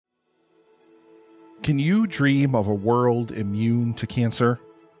Can you dream of a world immune to cancer?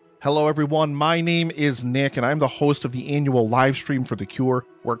 Hello everyone, my name is Nick and I'm the host of the annual live stream for The Cure,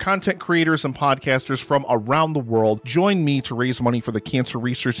 where content creators and podcasters from around the world join me to raise money for the Cancer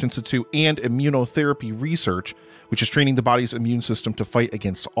Research Institute and immunotherapy research, which is training the body's immune system to fight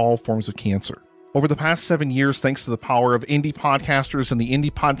against all forms of cancer. Over the past 7 years, thanks to the power of indie podcasters and the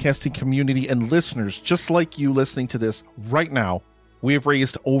indie podcasting community and listeners just like you listening to this right now, we have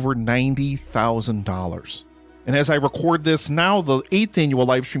raised over $90,000. And as I record this now, the 8th annual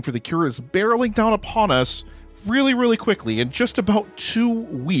live stream for The Cure is barreling down upon us really quickly in just about 2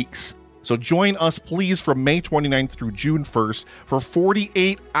 weeks. So join us, please, from May 29th through June 1st for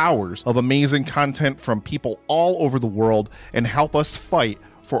 48 hours of amazing content from people all over the world and help us fight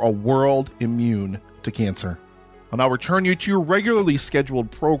for a world immune to cancer. I'll now return you to your regularly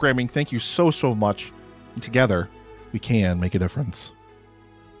scheduled programming. Thank you so much. And together, we can make a difference.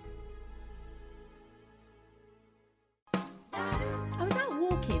 I was out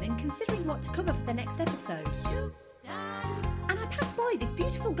walking and considering what to cover for the next episode. And I passed by this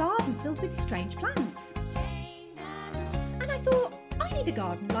beautiful garden filled with strange plants. And I thought, I need a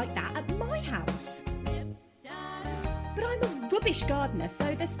garden like that at my house. But I'm a rubbish gardener,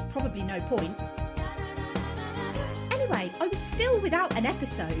 so there's probably no point. Anyway, I was still without an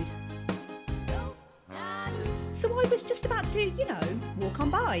episode. So I was just about to, walk on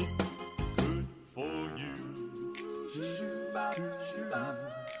by.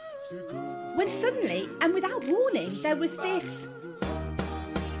 When suddenly, and without warning, there was this.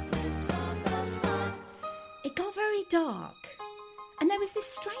 It got very dark, and there was this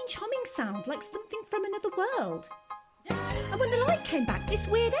strange humming sound like something from another world. And when the light came back, this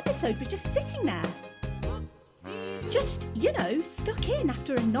weird episode was just sitting there. Just, stuck in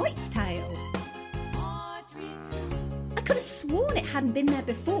after A Knight's Tale. I could have sworn it hadn't been there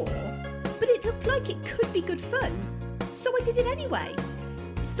before, but it looked like it could be good fun, so I did it anyway.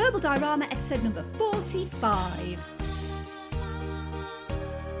 It's Verbal Diorama episode number 45.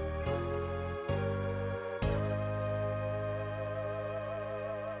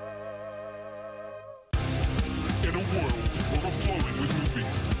 In a world overflowing with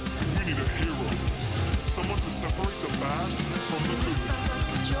movies, we need a hero. Someone to separate the bad from the good.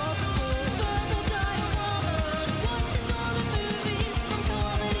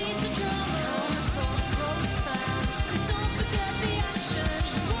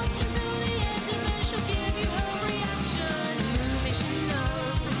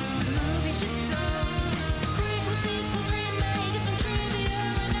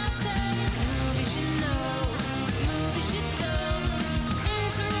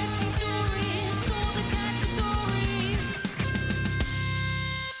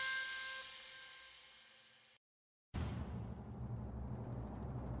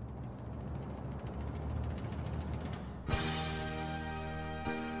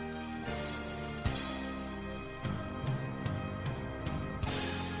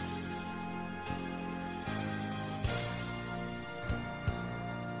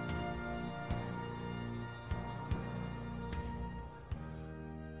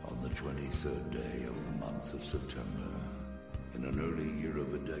 On the 23rd day of the month of September, in an early year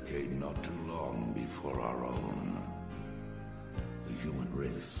of a decade not too long before our own, the human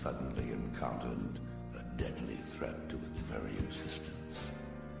race suddenly encountered a deadly threat to its very existence.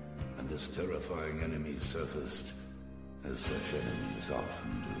 And this terrifying enemy surfaced, as such enemies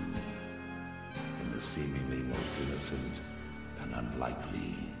often do, in the seemingly most innocent and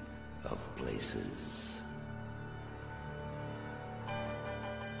unlikely of places.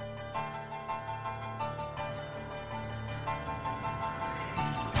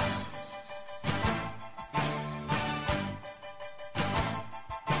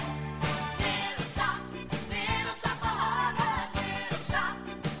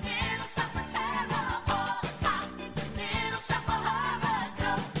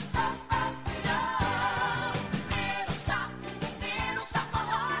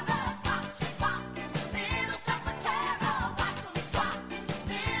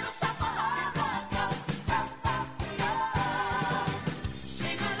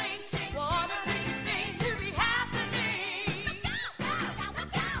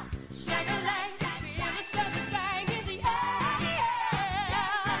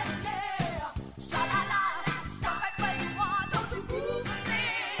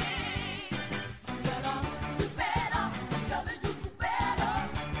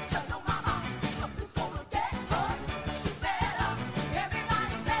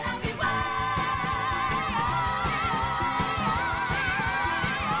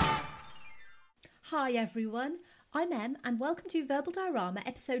 Hi everyone, I'm Em, and welcome to Verbal Diorama,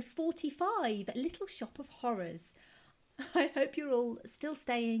 episode 45, Little Shop of Horrors. I hope you're all still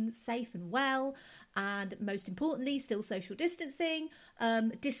staying safe and well, and most importantly, still social distancing,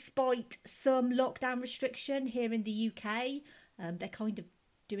 despite some lockdown restriction here in the UK. They're kind of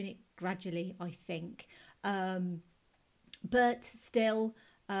doing it gradually, I think. But still,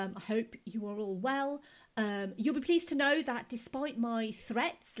 I hope you are all well. You'll be pleased to know that despite my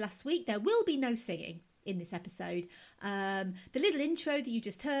threats last week, there will be no singing in this episode. The little intro that you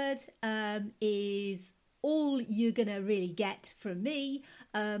just heard is all you're gonna really get from me.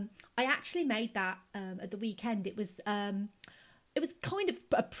 I actually made that at the weekend. It was kind of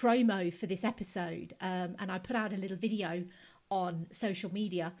a promo for this episode, and I put out a little video on social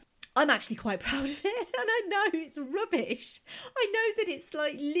media. I'm actually quite proud of it, and I know it's rubbish. I know that it's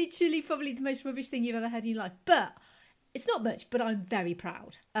like literally probably the most rubbish thing you've ever heard in your life, but it's not much, but I'm very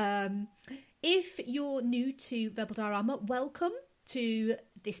proud. If you're new to Verbal Diorama, welcome to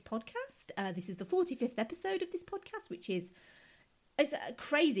this podcast. This is the 45th episode of this podcast, which is it's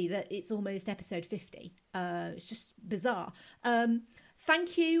crazy that it's almost episode 50. It's just bizarre.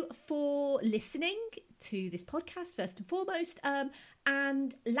 Thank you for listening to this podcast, first and foremost.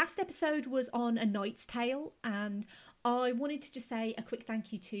 And last episode was on A Knight's Tale, and I wanted to just say a quick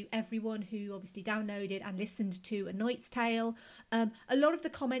thank you to everyone who obviously downloaded and listened to A Knight's Tale. A lot of the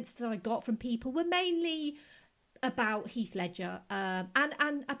comments that I got from people were mainly about Heath Ledger,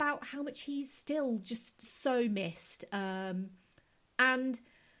 and about how much he's still just so missed. And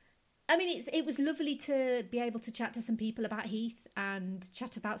I mean, it was lovely to be able to chat to some people about Heath and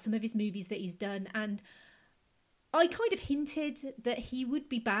chat about some of his movies that he's done. And I kind of hinted that he would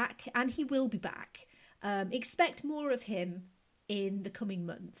be back, and he will be back. Expect more of him in the coming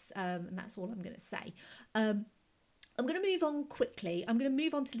months, and that's all I'm going to say. I'm going to move on quickly. I'm going to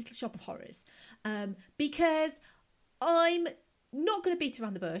move on to Little Shop of Horrors, because I'm not going to beat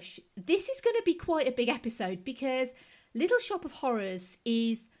around the bush. This is going to be quite a big episode, because Little Shop of Horrors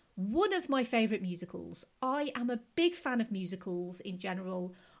is one of my favourite musicals. I am a big fan of musicals in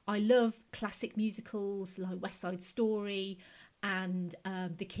general. I love classic musicals like West Side Story and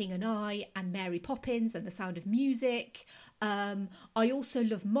The King and I and Mary Poppins and The Sound of Music. I also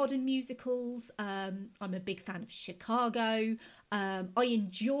love modern musicals. I'm a big fan of Chicago. I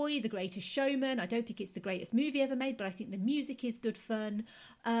enjoy The Greatest Showman. I don't think it's the greatest movie ever made, but I think the music is good fun.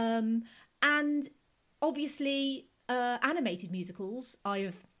 And obviously, animated musicals. I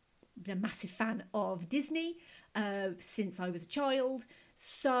have been a massive fan of Disney since I was a child.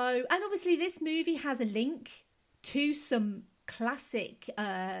 So, and obviously this movie has a link to some classic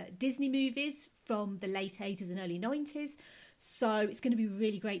Disney movies from the late 80s and early 90s. So it's going to be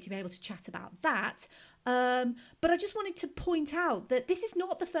really great to be able to chat about that. But I just wanted to point out that this is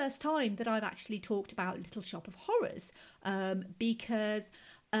not the first time that I've actually talked about Little Shop of Horrors, because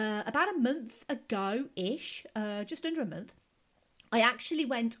about a month ago-ish, just under a month, I actually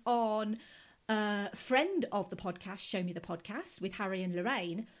went on a friend of the podcast, Show Me the Podcast, with Harry and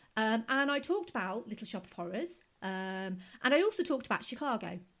Lorraine, and I talked about Little Shop of Horrors, and I also talked about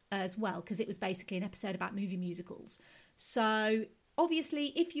Chicago as well, because it was basically an episode about movie musicals. So obviously,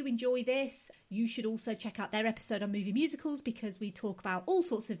 if you enjoy this, you should also check out their episode on movie musicals, because we talk about all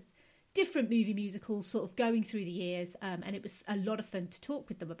sorts of different movie musicals sort of going through the years, and it was a lot of fun to talk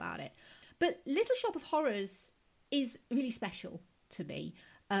with them about it. But Little Shop of Horrors is really special to me,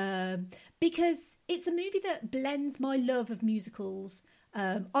 because it's a movie that blends my love of musicals.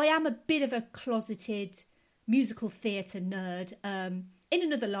 I am a bit of a closeted musical theatre nerd. In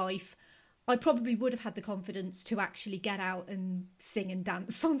another life, I probably would have had the confidence to actually get out and sing and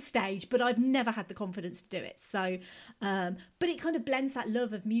dance on stage, but I've never had the confidence to do it. So, but it kind of blends that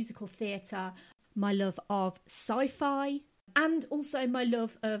love of musical theatre, my love of sci-fi, and also my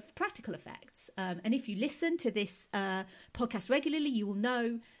love of practical effects. And if you listen to this podcast regularly, you will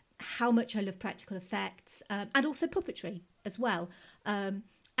know how much I love practical effects, and also puppetry as well.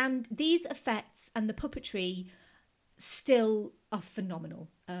 And these effects and the puppetry still are phenomenal.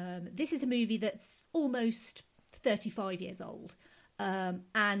 This is a movie that's almost 35 years old,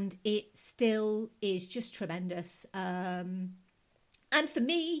 and it still is just tremendous. And for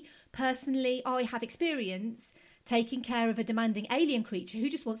me, personally, I have experience taking care of a demanding alien creature who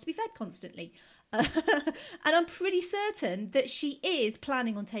just wants to be fed constantly. And I'm pretty certain that she is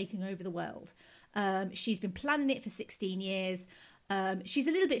planning on taking over the world. She's been planning it for 16 years. She's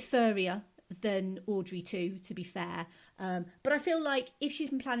a little bit furrier than Audrey too, to be fair. But I feel like if she's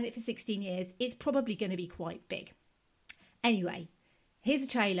been planning it for 16 years, it's probably going to be quite big. Anyway, here's a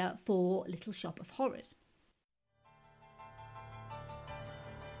trailer for Little Shop of Horrors.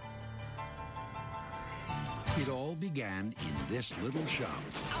 It all began in this little shop.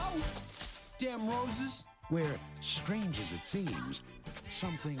 Ow! Damn roses. Where, strange as it seems,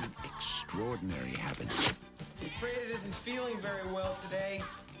 something extraordinary happened. I'm afraid it isn't feeling very well today.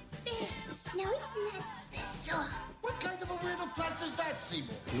 No, it's not this. What kind of a weirdo plant is that,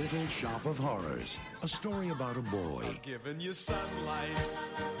 Seymour? Little Shop of Horrors, a story about a boy. I've given you sunlight,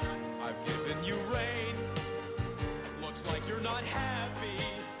 I've given you rain. Looks like you're not happy,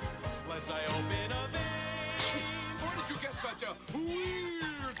 unless I open a vein. Where did you get such a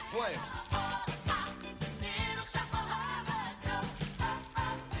weird plant?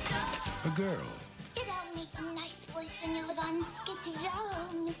 A girl. You don't make a nice voice when you live on Skid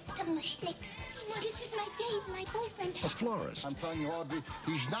Row, Mr. Mushnick. Seymour, this is my Dave, my boyfriend. A florist. I'm telling you, Audrey,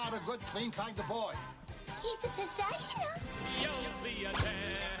 he's not a good, clean kind of boy. He's a professional. You'll be a 10.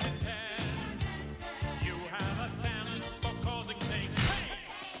 You have a talent for causing things. Hey,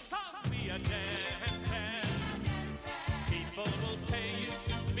 stop be a 10. People will pay you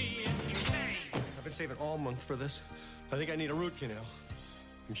to be in pain. I've been saving all month for this. I think I need a root canal.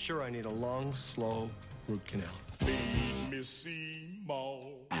 I'm sure I need a long, slow root canal. Feed me,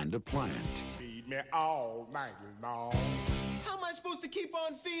 Seymour. And a plant. Feed me all night long. How am I supposed to keep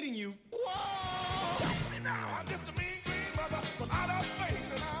on feeding you? Whoa! Catch me now. I'm just a mean green mother from outer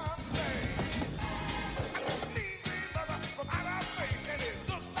space, and I'm paid. I'm just a mean green mother from outer space, and it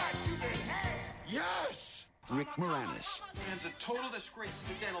looks like you've been had. Yes! Rick Moranis. Man's a total disgrace to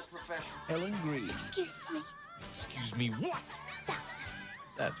the dental profession. Ellen Greene. Excuse me. Excuse me, what?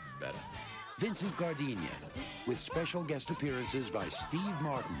 That's better. Vincent Gardenia. With special guest appearances by Steve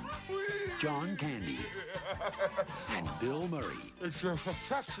Martin, John Candy, and Bill Murray. It's your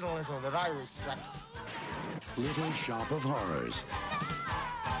professionalism that I respect. Little Shop of Horrors.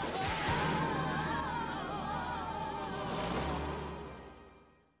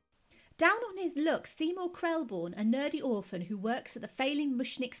 Down on his luck, Seymour Krelborn, a nerdy orphan who works at the failing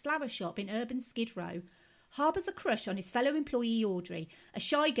Mushnick's flower shop in urban Skid Row, harbours a crush on his fellow employee Audrey, a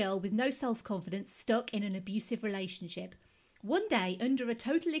shy girl with no self-confidence stuck in an abusive relationship. One day, under a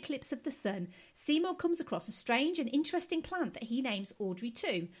total eclipse of the sun, Seymour comes across a strange and interesting plant that he names Audrey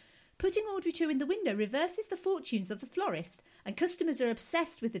 2. Putting Audrey 2 in the window reverses the fortunes of the florist, and customers are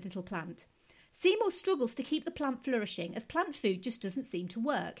obsessed with the little plant. Seymour struggles to keep the plant flourishing as plant food just doesn't seem to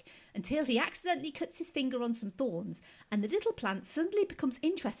work, until he accidentally cuts his finger on some thorns and the little plant suddenly becomes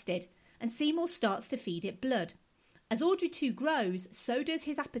interested, and Seymour starts to feed it blood. As Audrey 2 grows, so does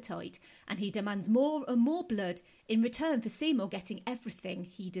his appetite, and he demands more and more blood in return for Seymour getting everything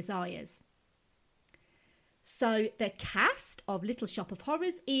he desires. So the cast of Little Shop of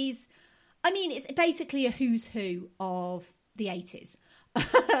Horrors is, it's basically a who's who of the 80s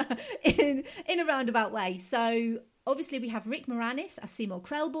in a roundabout way. So obviously we have Rick Moranis as Seymour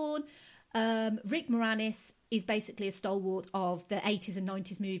Krelborn. Rick Moranis is basically a stalwart of the 80s and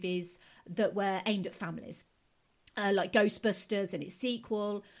 90s movies that were aimed at families. Like Ghostbusters and its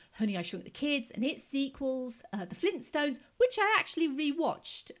sequel, Honey, I Shrunk the Kids and its sequels, The Flintstones, which I actually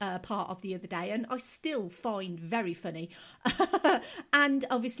rewatched part of the other day and I still find very funny. And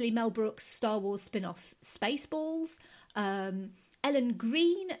obviously Mel Brooks' Star Wars spin-off Spaceballs. Ellen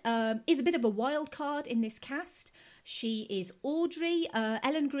Greene is a bit of a wild card in this cast. She is Audrey.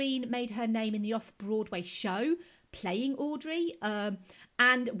 Ellen Greene made her name in the off-Broadway show, playing Audrey.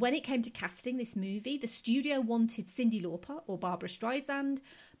 And when it came to casting this movie, the studio wanted Cyndi Lauper or Barbara Streisand,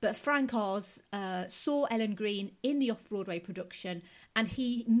 but Frank Oz saw Ellen Greene in the off-Broadway production and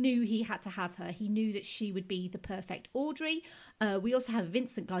he knew he had to have her. He knew that she would be the perfect Audrey. We also have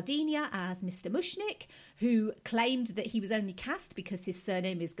Vincent Gardenia as Mr. Mushnick, who claimed that he was only cast because his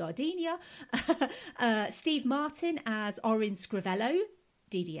surname is Gardenia. Steve Martin as Orin Scrivello,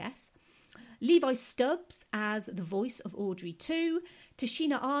 DDS. Levi Stubbs as the voice of Audrey 2,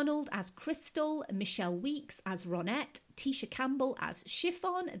 Tashina Arnold as Crystal, Michelle Weeks as Ronette, Tisha Campbell as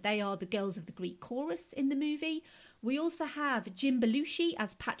Chiffon. They are the girls of the Greek chorus in the movie. We also have Jim Belushi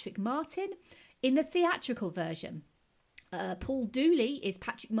as Patrick Martin in the theatrical version. Paul Dooley is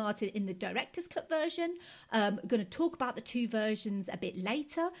Patrick Martin in the director's cut version. I'm going to talk about the two versions a bit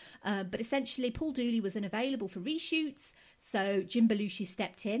later, but essentially Paul Dooley was unavailable for reshoots, so Jim Belushi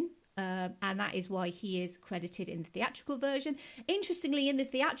stepped in. And that is why he is credited in the theatrical version. Interestingly, in the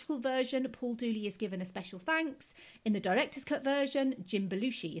theatrical version, Paul Dooley is given a special thanks. In the director's cut version, Jim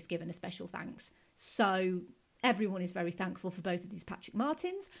Belushi is given a special thanks. So everyone is very thankful for both of these Patrick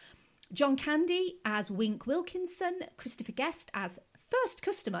Martins. John Candy as Wink Wilkinson, Christopher Guest as First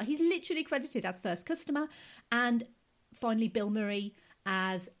Customer. He's literally credited as First Customer. And finally, Bill Murray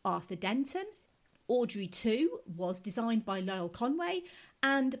as Arthur Denton. Audrey 2 was designed by Lyle Conway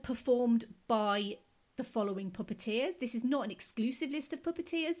and performed by the following puppeteers. This is not an exclusive list of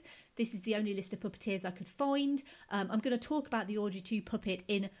puppeteers. This is the only list of puppeteers I could find. I'm going to talk about the Audrey 2 puppet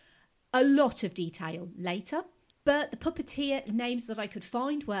in a lot of detail later. But the puppeteer names that I could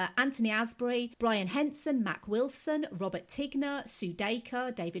find were Anthony Asbury, Brian Henson, Mac Wilson, Robert Tigner, Sue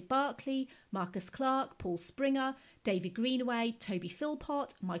Dacre, David Barclay, Marcus Clark, Paul Springer, David Greenaway, Toby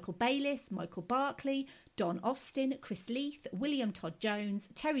Philpott, Michael Bayliss, Michael Barclay, Don Austin, Chris Leith, William Todd Jones,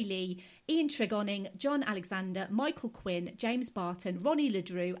 Terry Lee, Ian Tregonning, John Alexander, Michael Quinn, James Barton, Ronnie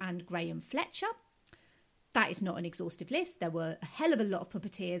LeDrew and Graham Fletcher. That is not an exhaustive list. There were a hell of a lot of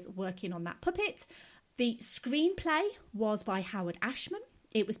puppeteers working on that puppet. The screenplay was by Howard Ashman.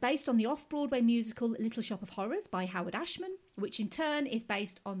 It was based on the off-Broadway musical Little Shop of Horrors by Howard Ashman, which in turn is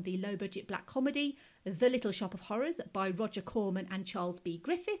based on the low-budget black comedy The Little Shop of Horrors by Roger Corman and Charles B.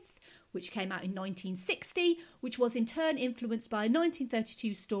 Griffith, which came out in 1960, which was in turn influenced by a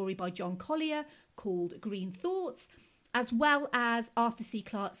 1932 story by John Collier called Green Thoughts, as well as Arthur C.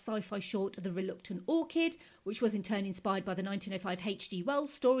 Clarke's sci-fi short The Reluctant Orchid, which was in turn inspired by the 1905 H.G.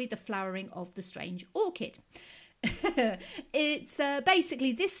 Wells story The Flowering of the Strange Orchid. It's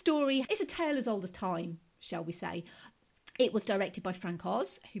basically, this story is a tale as old as time, shall we say. It was directed by Frank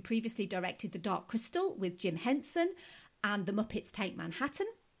Oz, who previously directed The Dark Crystal with Jim Henson and The Muppets Take Manhattan.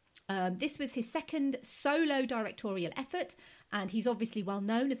 This was his second solo directorial effort, and he's obviously well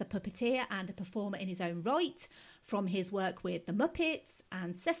known as a puppeteer and a performer in his own right, from his work with The Muppets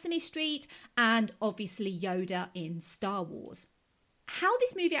and Sesame Street, and obviously Yoda in Star Wars. How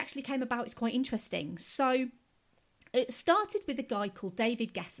this movie actually came about is quite interesting. So it started with a guy called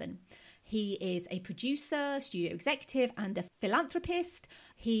David Geffen. He is a producer, studio executive and a philanthropist.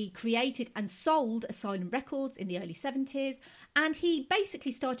 He created and sold Asylum Records in the early 70s, and he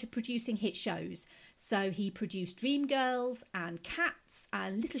basically started producing hit shows. So he produced Dreamgirls and Cats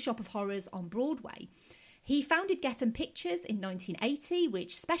and Little Shop of Horrors on Broadway. He founded Geffen Pictures in 1980,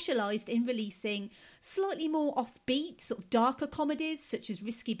 which specialised in releasing slightly more offbeat, sort of darker comedies such as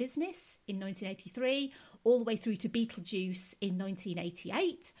Risky Business in 1983, all the way through to Beetlejuice in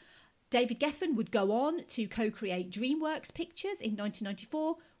 1988. David Geffen would go on to co-create DreamWorks Pictures in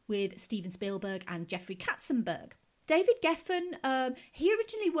 1994 with Steven Spielberg and Jeffrey Katzenberg. David Geffen, he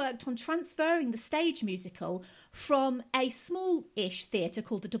originally worked on transferring the stage musical from a small-ish theatre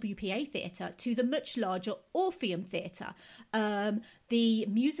called the WPA Theatre to the much larger Orpheum Theatre. The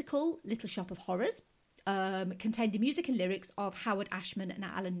musical Little Shop of Horrors contained the music and lyrics of Howard Ashman and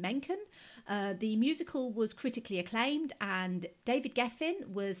Alan Menken. The musical was critically acclaimed, and David Geffen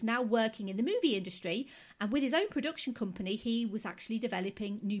was now working in the movie industry, and with his own production company he was actually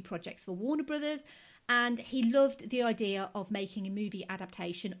developing new projects for Warner Brothers, and he loved the idea of making a movie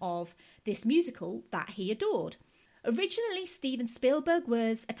adaptation of this musical that he adored. Originally, Steven Spielberg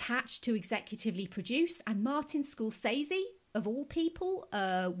was attached to executively produce, and Martin Scorsese, of all people,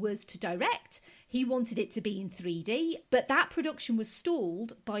 was to direct. He wanted it to be in 3D, but that production was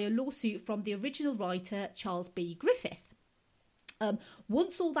stalled by a lawsuit from the original writer, Charles B. Griffith.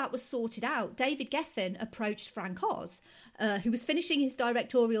 Once all that was sorted out, David Geffen approached Frank Oz, who was finishing his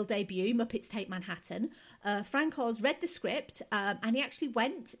directorial debut, Muppets Take Manhattan. Frank Oz read the script, and he actually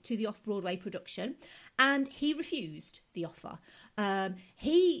went to the off-Broadway production, and he refused the offer.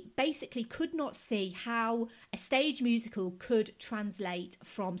 He basically could not see how a stage musical could translate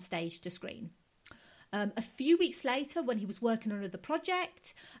from stage to screen. A few weeks later, when he was working on another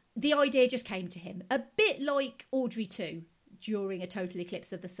project, the idea just came to him, a bit like Audrey 2 during A Total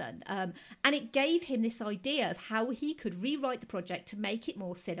Eclipse of the Sun. And it gave him this idea of how he could rewrite the project to make it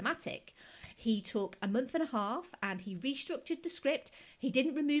more cinematic. He took a month and a half and he restructured the script. He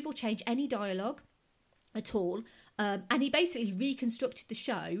didn't remove or change any dialogue at all. And he basically reconstructed the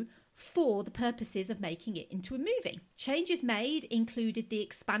show for the purposes of making it into a movie. Changes made included the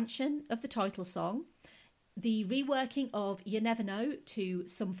expansion of the title song, the reworking of You Never Know to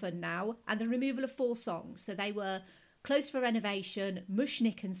Some Fun Now, and the removal of 4 songs. So they were Close for Renovation,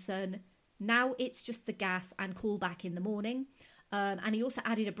 Mushnick and Son, Now It's Just the Gas, and Call Back in the Morning. And he also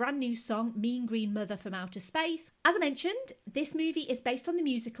added a brand new song, Mean Green Mother from Outer Space. As I mentioned, this movie is based on the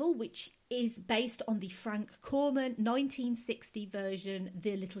musical, which is based on the Frank Corman 1960 version,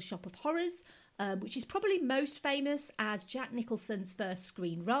 The Little Shop of Horrors, which is probably most famous as Jack Nicholson's first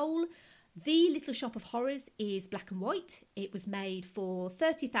screen role. The Little Shop of Horrors is black and white. It was made for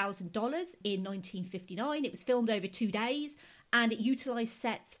 $30,000 in 1959. It was filmed over 2 days, and it utilised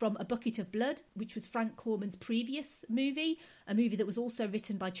sets from A Bucket of Blood, which was Frank Corman's previous movie, a movie that was also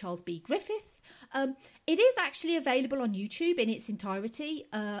written by Charles B. Griffith. It is actually available on YouTube in its entirety.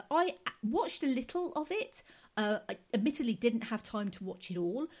 I watched a little of it. I admittedly didn't have time to watch it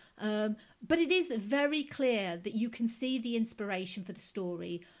all, but it is very clear that you can see the inspiration for the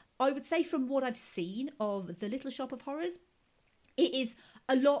story. I would say from what I've seen of The Little Shop of Horrors, it is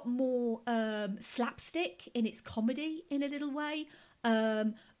a lot more slapstick in its comedy in a little way.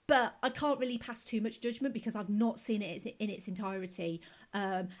 But I can't really pass too much judgment because I've not seen it in its entirety.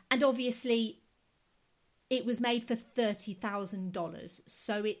 And obviously, it was made for $30,000.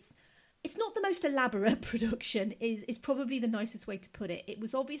 So it's not the most elaborate production, is probably the nicest way to put it. It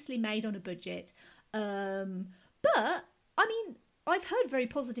was obviously made on a budget. But, I mean, I've heard very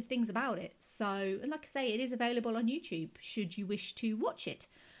positive things about it. So, and like I say, it is available on YouTube should you wish to watch it.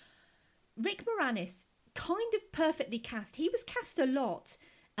 Rick Moranis, kind of perfectly cast. He was cast a lot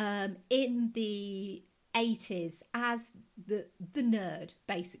in the 80s as the nerd,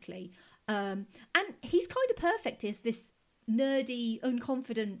 basically. And he's kind of perfect as this nerdy,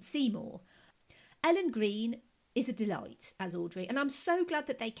 unconfident Seymour. Ellen Greene is a delight as Audrey, and I'm so glad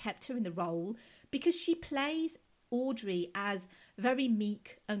that they kept her in the role because she plays Audrey as very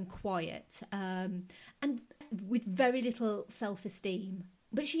meek and quiet, and with very little self-esteem.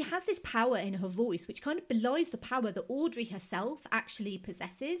 But she has this power in her voice, which kind of belies the power that Audrey herself actually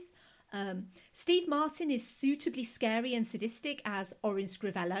possesses. Steve Martin is suitably scary and sadistic as Orin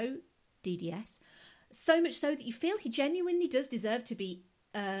Scrivello, DDS. So much so that you feel he genuinely does deserve to be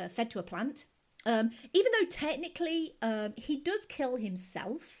fed to a plant. Even though technically he does kill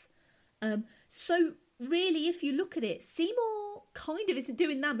himself. So really, if you look at it, Seymour kind of isn't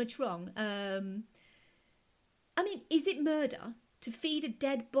doing that much wrong. I mean, is it murder to feed a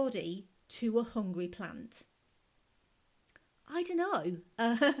dead body to a hungry plant? I don't know.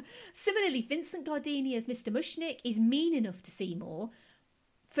 Similarly, Vincent Gardini as Mr. Mushnick is mean enough to Seymour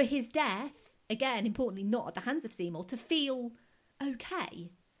for his death, again, importantly, not at the hands of Seymour, to feel okay.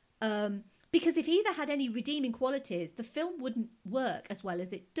 Because if either had any redeeming qualities, the film wouldn't work as well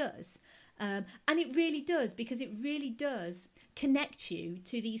as it does. And it really does, because it really does connect you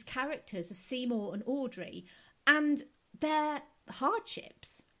to these characters of Seymour and Audrey and their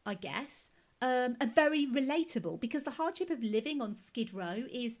hardships, I guess, are very relatable, because the hardship of living on Skid Row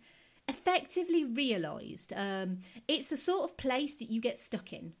is effectively realised. It's the sort of place that you get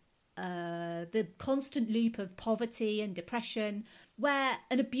stuck in. The constant loop of poverty and depression, where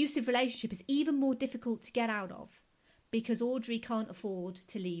an abusive relationship is even more difficult to get out of, because Audrey can't afford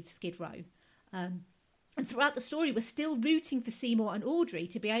to leave Skid Row. And throughout the story, we're still rooting for Seymour and Audrey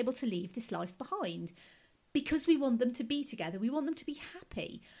to be able to leave this life behind, because we want them to be together. We want them to be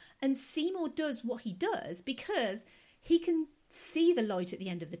happy. And Seymour does what he does because he can see the light at the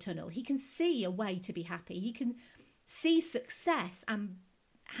end of the tunnel. He can see a way to be happy. He can see success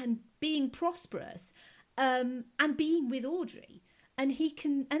and being prosperous, and being with Audrey. And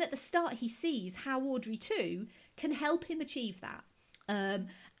at the start he sees how Audrey too can help him achieve that. And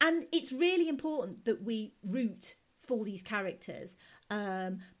it's really important that we root for these characters.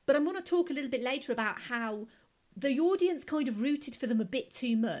 But I'm going to talk a little bit later about how the audience kind of rooted for them a bit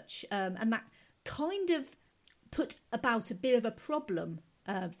too much. And that kind of put about a bit of a problem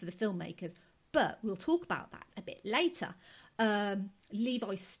for the filmmakers. But we'll talk about that a bit later.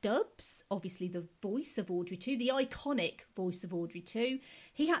 Levi Stubbs, obviously the voice of Audrey 2, the iconic voice of Audrey 2.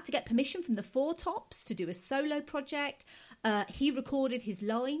 He had to get permission from the Four Tops to do a solo project. He recorded his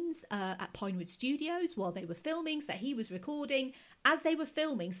lines at Pinewood Studios while they were filming. So he was recording as they were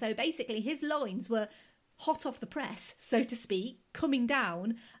filming. So basically his lines were hot off the press, so to speak, coming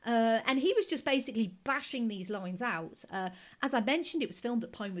down. And he was just basically bashing these lines out. As I mentioned, it was filmed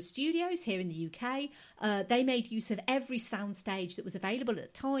at Pinewood Studios here in the UK. They made use of every soundstage that was available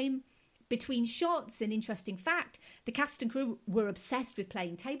at the time. Between shots, an interesting fact, the cast and crew were obsessed with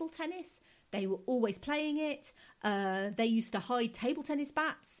playing table tennis. They were always playing it. They used to hide table tennis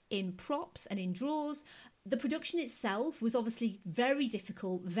bats in props and in drawers. The production itself was obviously very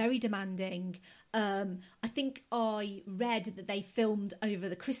difficult, very demanding. I think I read that they filmed over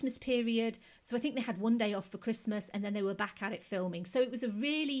the Christmas period. So I think they had one day off for Christmas and then they were back at it filming. So it was a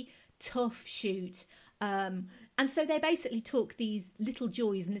really tough shoot. And so they basically took these little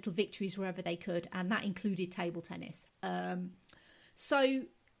joys and little victories wherever they could. And that included table tennis. So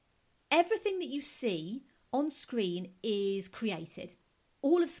everything that you see on screen is created.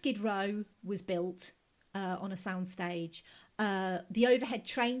 All of Skid Row was built on a soundstage. The overhead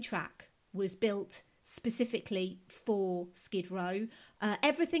train track was built specifically for Skid Row.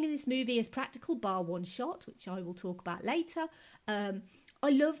 Everything in this movie is practical, bar one shot, which I will talk about later. I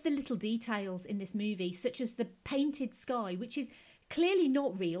love the little details in this movie, such as the painted sky, which is clearly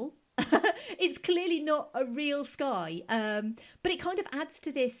not real. It's clearly not a real sky, but it kind of adds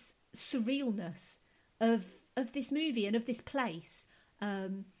to this surrealness of this movie and of this place,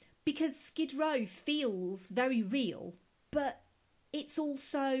 because Skid Row feels very real, but it's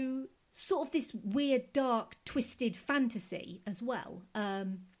also sort of this weird, dark, twisted fantasy as well.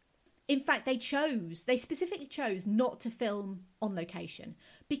 In fact, they specifically chose not to film on location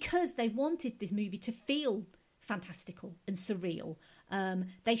because they wanted this movie to feel fantastical and surreal.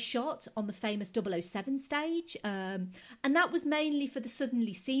 They shot on the famous 007 stage, and that was mainly for the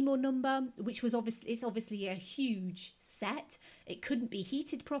Suddenly Seymour number, which was obviously a huge set. It couldn't be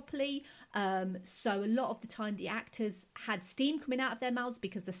heated properly, so a lot of the time the actors had steam coming out of their mouths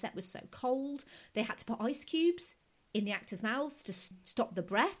because the set was so cold. They had to put ice cubes in the actors' mouths to stop the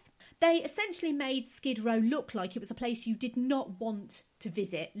breath. They essentially made Skid Row look like it was a place you did not want to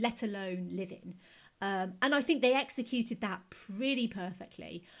visit, let alone live in. And I think they executed that pretty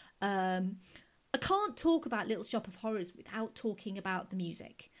perfectly. I can't talk about Little Shop of Horrors without talking about the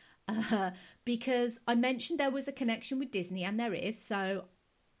music, because I mentioned there was a connection with Disney, and there is. So,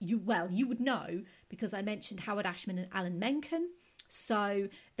 you would know because I mentioned Howard Ashman and Alan Menken. So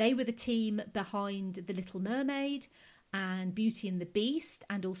they were the team behind The Little Mermaid and Beauty and the Beast,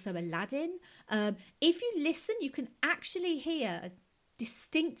 and also Aladdin. If you listen, you can actually hear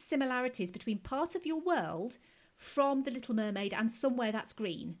distinct similarities between Part of Your World from The Little Mermaid and Somewhere That's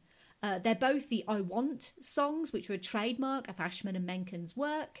Green. They're both the I Want songs, which are a trademark of Ashman and Menken's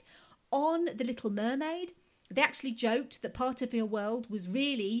work. On The Little Mermaid, they actually joked that Part of Your World was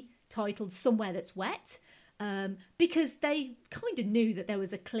really titled Somewhere That's Wet, because they kind of knew that there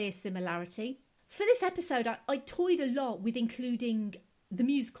was a clear similarity. For this episode, I toyed a lot with including the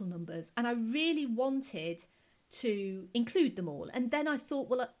musical numbers, and I really wanted to include them all. And then I thought,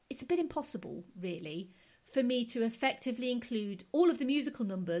 well, it's a bit impossible, really, for me to effectively include all of the musical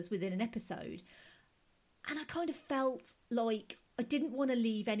numbers within an episode. And I kind of felt like I didn't want to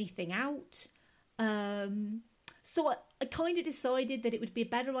leave anything out. So I kind of decided that it would be a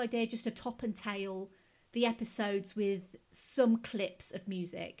better idea just to top and tail the episodes with some clips of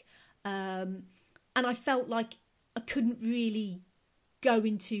music. And I felt like I couldn't really go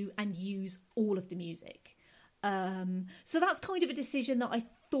into and use all of the music. So that's kind of a decision that I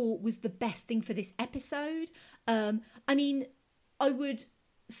thought was the best thing for this episode. I mean, I would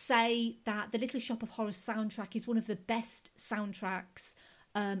say that the Little Shop of Horrors soundtrack is one of the best soundtracks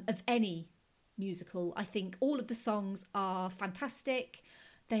of any musical. I think all of the songs are fantastic.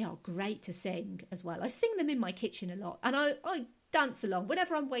 They are great to sing as well. I sing them in my kitchen a lot, and I dance along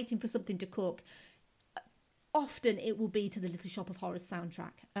whenever I'm waiting for something to cook. Often it will be to the Little Shop of Horrors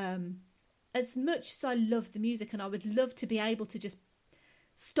soundtrack. As much as I love the music, and I would love to be able to just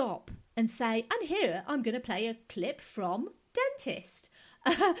stop and say, and here I'm going to play a clip from Dentist.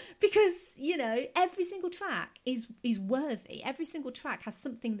 Because, you know, every single track is worthy. Every single track has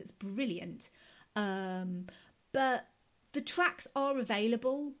something that's brilliant. But the tracks are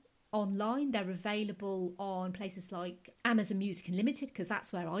available online. They're available on places like Amazon Music Unlimited, because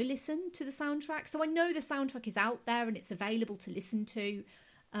that's where I listen to the soundtrack. So I know the soundtrack is out there and it's available to listen to.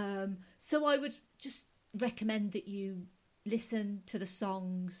 So I would just recommend that you listen to the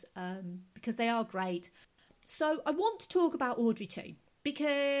songs, because they are great. So I want to talk about Audrey 2,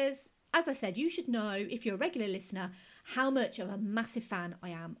 because, as I said, you should know, if you're a regular listener, how much of a massive fan I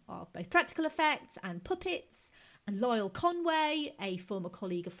am of both practical effects and puppets. And Lyle Conway, a former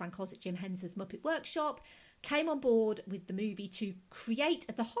colleague of Frank Oz at Jim Henson's Muppet Workshop, came on board with the movie to create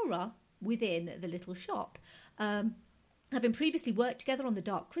the horror within the little shop. Having previously worked together on The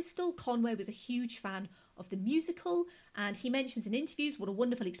Dark Crystal, Conway was a huge fan of the musical, and he mentions in interviews what a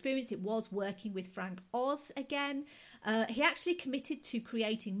wonderful experience it was working with Frank Oz again. He actually committed to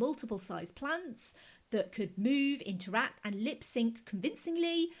creating multiple size plants that could move, interact and lip sync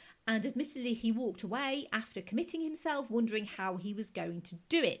convincingly, and admittedly he walked away after committing himself, wondering how he was going to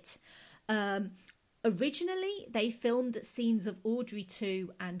do it. Originally, they filmed scenes of Audrey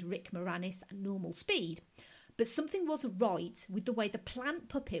 2 and Rick Moranis at normal speed, but something wasn't right with the way the plant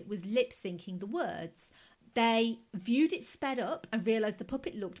puppet was lip-syncing the words. They viewed it sped up and realised the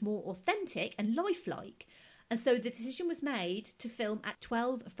puppet looked more authentic and lifelike. And so the decision was made to film at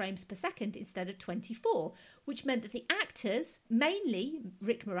 12 frames per second instead of 24, which meant that the actors, mainly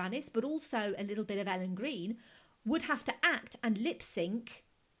Rick Moranis, but also a little bit of Ellen Green, would have to act and lip-sync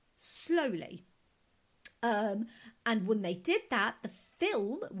slowly. And when they did that, the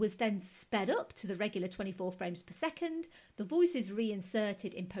film was then sped up to the regular 24 frames per second, the voices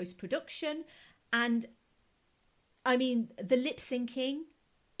reinserted in post-production, and I mean, the lip-syncing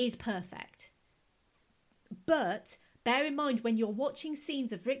is perfect. But bear in mind when you're watching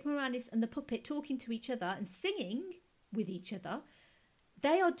scenes of Rick Moranis and the puppet talking to each other and singing with each other,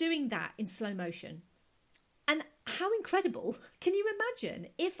 they are doing that in slow motion. And how incredible, can you imagine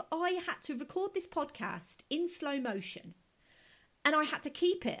if I had to record this podcast in slow motion and I had to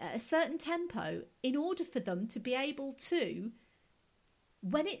keep it at a certain tempo in order for them to be able to,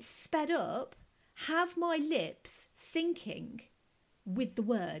 when it's sped up, have my lips syncing with the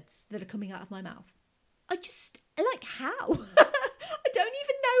words that are coming out of my mouth. I just, like, how? I don't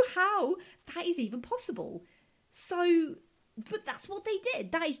even know how that is even possible. So, but that's what they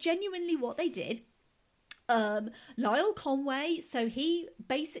did. That is genuinely what they did. Lyle Conway, so he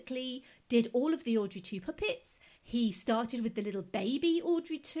basically did all of the Audrey 2 puppets. He started with the little baby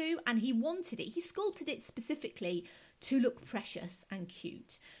Audrey 2, and he wanted it. He sculpted it specifically to look precious and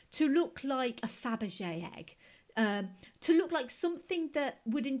cute, to look like a Fabergé egg, to look like something that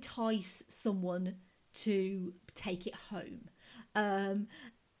would entice someone to take it home. And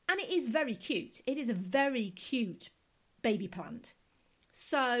it is very cute. It is a very cute baby plant.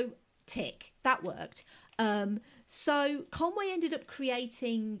 So, tick, that worked. So Conway ended up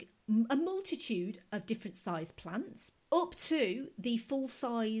creating a multitude of different sized plants, up to the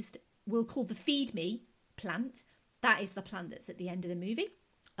full-sized, we'll call the Feed Me plant. That is the plant that's at the end of the movie.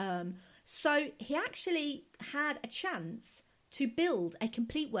 So he actually had a chance to build a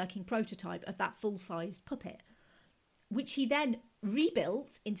complete working prototype of that full-sized puppet, which he then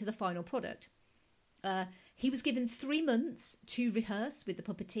rebuilt into the final product. He was given 3 months to rehearse with the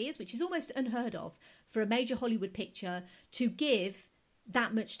puppeteers, which is almost unheard of for a major Hollywood picture to give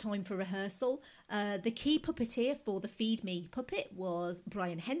that much time for rehearsal. The key puppeteer for the Feed Me puppet was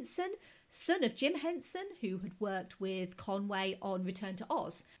Brian Henson, son of Jim Henson, who had worked with Conway on Return to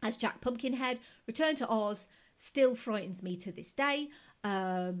Oz as Jack Pumpkinhead. Return to Oz still frightens me to this day.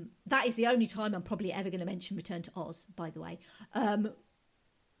 That is the only time I'm probably ever going to mention Return to Oz, by the way.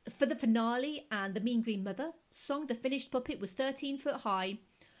 For the finale and the Mean Green Mother song, the finished puppet was 13 foot high,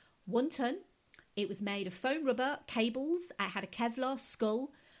 1 ton. It was made of foam rubber, cables, it had a Kevlar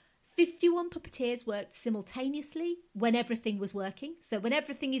skull. 51 puppeteers worked simultaneously when everything was working. So when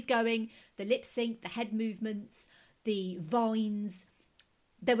everything is going, the lip sync, the head movements, the vines,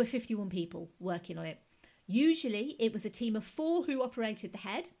 there were 51 people working on it. Usually it was a team of 4 who operated the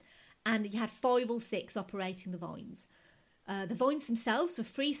head, and you had 5 or 6 operating the vines. The vines themselves were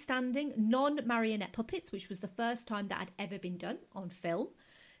freestanding, non-marionette puppets, which was the first time that had ever been done on film.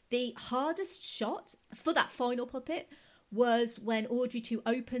 The hardest shot for that final puppet was when Audrey 2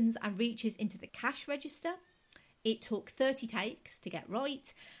 opens and reaches into the cash register. It took 30 takes to get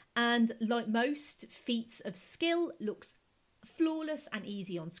right, and like most feats of skill, looks flawless and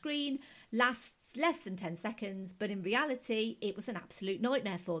easy on screen, lasts less than 10 seconds, but in reality, it was an absolute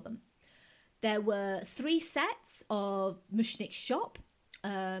nightmare for them. There were 3 sets of Mushnik's shop.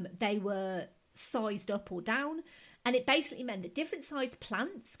 They were sized up or down, and it basically meant that different sized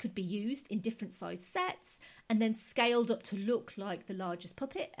plants could be used in different sized sets and then scaled up to look like the largest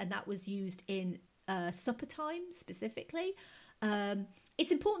puppet, and that was used in supper time specifically.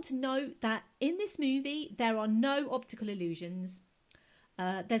 It's important to note that in this movie there are no optical illusions.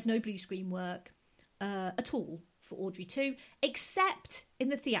 There's no blue screen work at all for Audrey 2, except in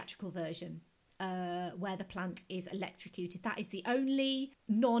the theatrical version. Where the plant is electrocuted. That is the only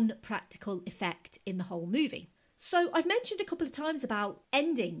non-practical effect in the whole movie. So I've mentioned a couple of times about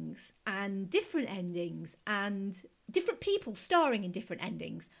endings and different people starring in different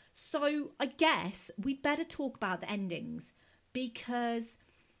endings. So I guess we'd better talk about the endings, because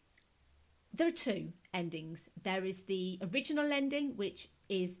there are 2 endings. There is the original ending, which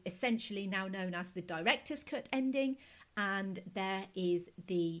is essentially now known as the director's cut ending, and there is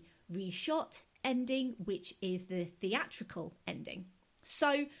the reshot ending, which is the theatrical ending.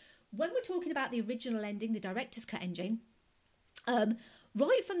 So when we're talking about the original ending, the director's cut ending,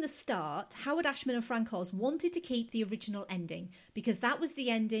 right from the start, Howard Ashman and Frank Oz wanted to keep the original ending because that was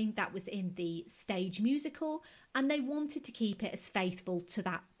the ending that was in the stage musical, and they wanted to keep it as faithful to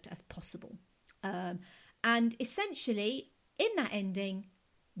that as possible. And essentially, in that ending,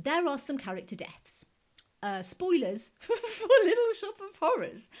 there are some character deaths. Spoilers for Little Shop of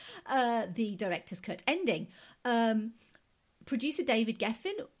Horrors, the director's cut ending. Producer David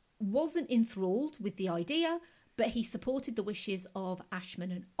Geffen wasn't enthralled with the idea, but he supported the wishes of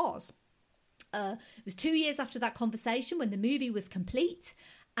Ashman and Oz. It was 2 years after that conversation when the movie was complete,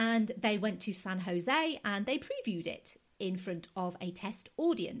 and they went to San Jose and they previewed it in front of a test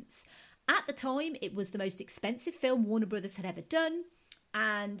audience. At the time, it was the most expensive film Warner Brothers had ever done,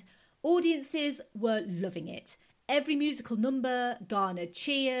 and audiences were loving it. Every musical number garnered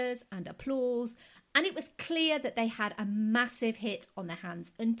cheers and applause, And it was clear that they had a massive hit on their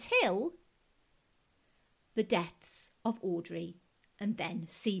hands until the deaths of Audrey and then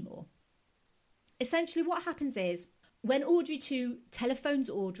Seymour. Essentially what happens is, when Audrey 2 telephones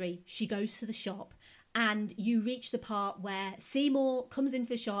Audrey, she goes to the shop, and you reach the part where Seymour comes into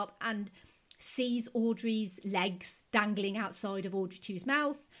the shop and sees Audrey's legs dangling outside of Audrey 2's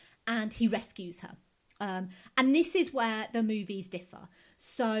mouth, and he rescues her. And this is where the movies differ.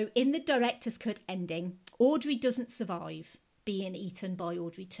 So in the director's cut ending, Audrey doesn't survive being eaten by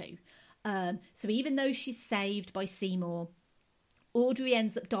Audrey 2. So even though she's saved by Seymour, Audrey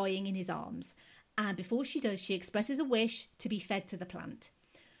ends up dying in his arms. And before she does, she expresses a wish to be fed to the plant,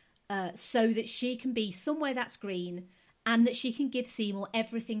 so that she can be somewhere that's green and that she can give Seymour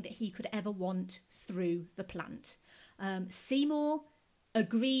everything that he could ever want through the plant. Seymour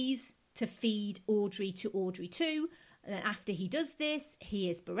agrees to feed Audrey to Audrey 2. After he does this, he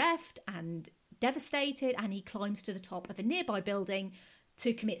is bereft and devastated, and he climbs to the top of a nearby building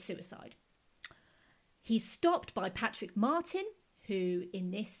to commit suicide. He's stopped by Patrick Martin, who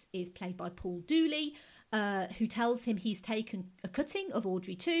in this is played by Paul Dooley, who tells him he's taken a cutting of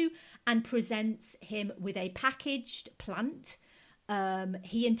Audrey 2 and presents him with a packaged plant.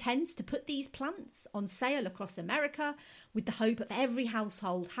 He intends to put these plants on sale across America with the hope of every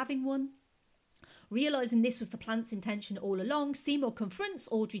household having one. Realising this was the plant's intention all along, Seymour confronts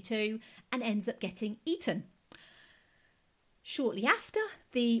Audrey 2 and ends up getting eaten. Shortly after,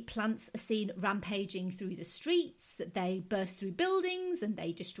 the plants are seen rampaging through the streets. They burst through buildings and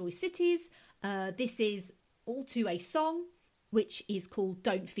they destroy cities. This is all to a song which is called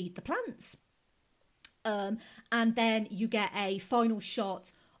Don't Feed the Plants. And then you get a final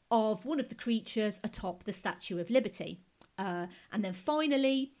shot of one of the creatures atop the Statue of Liberty. And then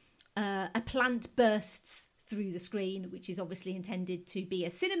finally, a plant bursts through the screen, which is obviously intended to be a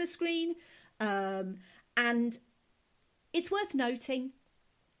cinema screen. And it's worth noting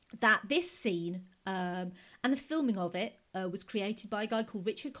that this scene and the filming of it was created by a guy called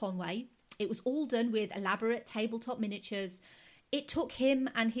Richard Conway. It was all done with elaborate tabletop miniatures. It took him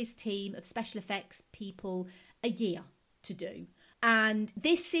and his team of special effects people a year to do. And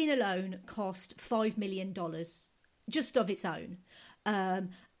this scene alone cost $5 million just of its own.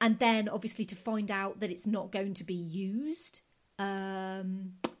 And then obviously to find out that it's not going to be used. Pretty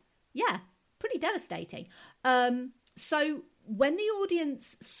devastating. So when the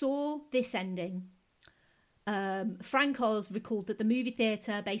audience saw this ending, Frank Oz recalled that the movie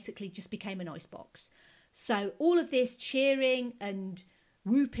theatre basically just became an icebox. So all of this cheering and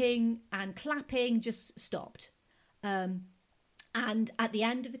whooping and clapping just stopped. And at the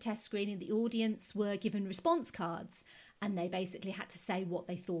end of the test screening, the audience were given response cards, and they basically had to say what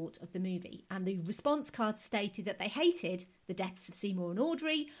they thought of the movie. And the response cards stated that they hated the deaths of Seymour and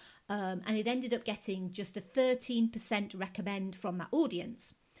Audrey, and it ended up getting just a 13% recommend from that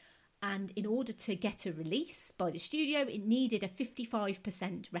audience. And in order to get a release by the studio, it needed a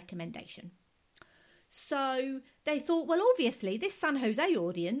 55% recommendation. So they thought, well, obviously, this San Jose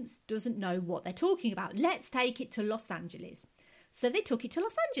audience doesn't know what they're talking about. Let's take it to Los Angeles. So they took it to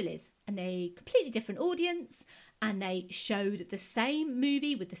Los Angeles, and they completely different audience, and they showed the same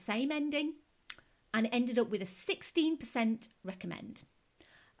movie with the same ending, and it ended up with a 16% recommend.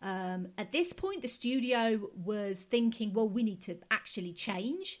 At this point, the studio was thinking, well, we need to actually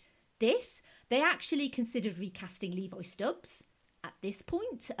change this. They actually considered recasting Levi Stubbs at this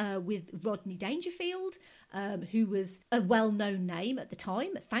point with Rodney Dangerfield, who was a well-known name at the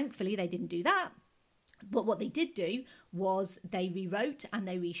time. Thankfully, they didn't do that. But what they did do was they rewrote and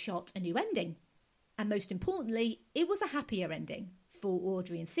they reshot a new ending. And most importantly, it was a happier ending for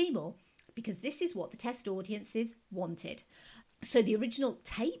Audrey and Seymour, because this is what the test audiences wanted. So the original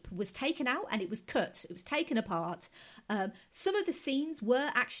tape was taken out and it was cut. It was taken apart. Some of the scenes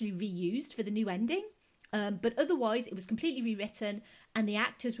were actually reused for the new ending, but otherwise it was completely rewritten, and the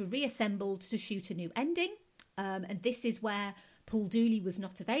actors were reassembled to shoot a new ending. And this is where Paul Dooley was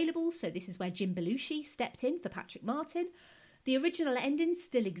not available, so this is where Jim Belushi stepped in for Patrick Martin. The original ending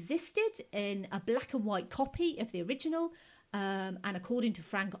still existed in a black and white copy of the original, and according to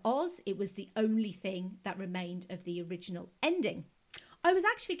Frank Oz, it was the only thing that remained of the original ending. I was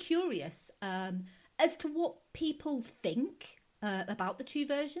actually curious as to what people think about the two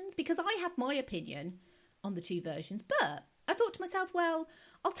versions, because I have my opinion on the two versions, but I thought to myself, well,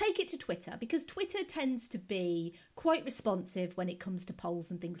 I'll take it to Twitter, because Twitter tends to be quite responsive when it comes to polls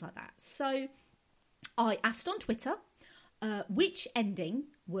and things like that. So I asked on Twitter which ending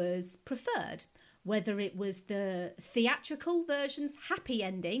was preferred, whether it was the theatrical version's happy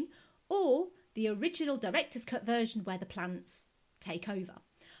ending or the original director's cut version where the plants take over.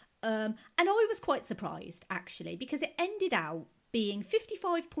 And I was quite surprised, actually, because it ended out being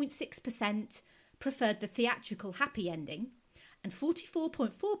 55.6% preferred the theatrical happy ending and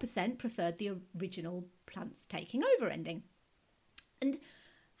 44.4% preferred the original plants taking over ending. And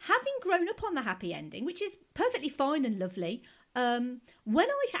having grown up on the happy ending, which is perfectly fine and lovely, when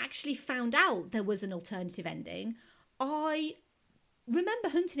I actually found out there was an alternative ending, I remember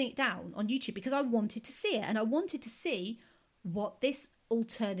hunting it down on YouTube because I wanted to see it, and I wanted to see what this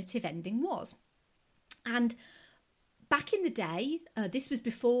alternative ending was. And back in the day, this was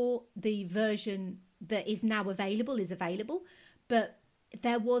before the version that is now available is available, but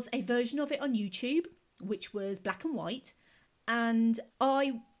there was a version of it on YouTube which was black and white, and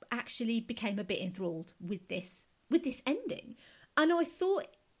I actually became a bit enthralled with this ending, and I thought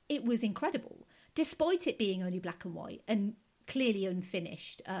it was incredible despite it being only black and white and clearly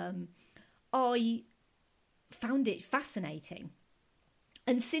unfinished. I found it fascinating.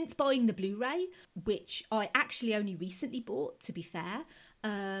 And since buying the Blu-ray, which I actually only recently bought, to be fair,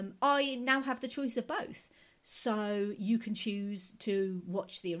 I now have the choice of both. So you can choose to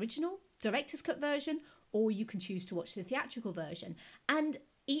watch the original director's cut version, or you can choose to watch the theatrical version. And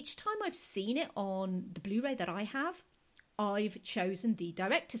each time I've seen it on the Blu-ray that I have, I've chosen the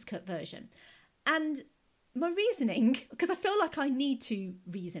director's cut version. And my reasoning, because I feel like I need to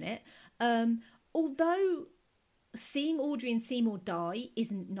reason it, although seeing Audrey and Seymour die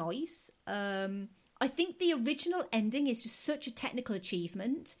isn't nice, I think the original ending is just such a technical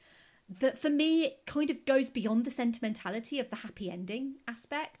achievement that for me it kind of goes beyond the sentimentality of the happy ending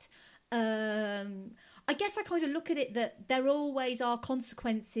aspect. I guess I kind of look at it that there always are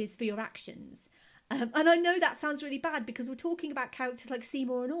consequences for your actions. And I know that sounds really bad because we're talking about characters like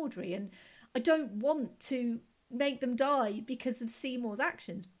Seymour and Audrey, and I don't want to make them die because of Seymour's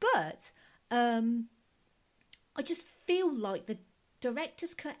actions. But I just feel like the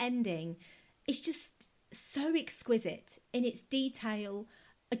director's cut ending is just so exquisite in its detail.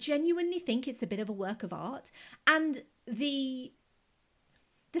 I genuinely think it's a bit of a work of art. And the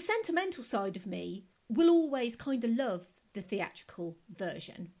sentimental side of me will always kind of love the theatrical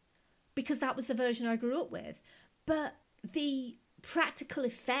version because that was the version I grew up with. But the practical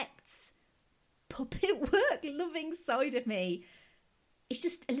effects, puppet work loving side of me is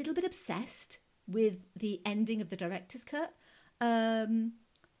just a little bit obsessed with the ending of the director's cut. And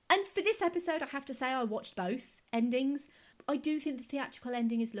for this episode, I have to say I watched both endings. I do think the theatrical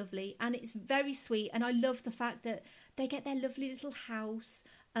ending is lovely and it's very sweet, and I love the fact that they get their lovely little house.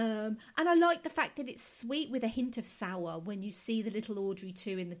 And I like the fact that it's sweet with a hint of sour when you see the little Audrey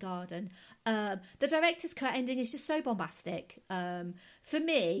too in the garden. The director's cut ending is just so bombastic. For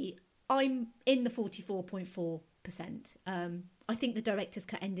me, I'm in the 44.4%. I think the director's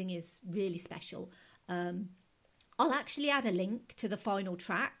cut ending is really special. I'll actually add a link to the final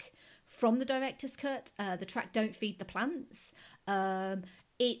track from the director's cut, the track Don't Feed the Plants.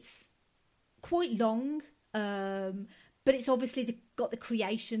 It's quite long, but it's obviously got the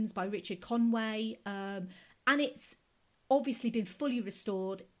creations by Richard Conway, and it's obviously been fully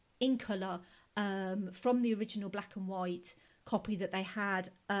restored in colour from the original black and white copy that they had.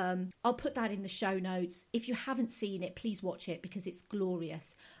 I'll put that in the show notes. If you haven't seen it, please watch it because it's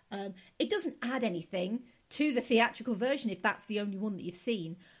glorious. It doesn't add anything to the theatrical version if that's the only one that you've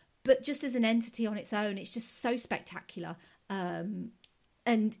seen, but just as an entity on its own, it's just so spectacular. And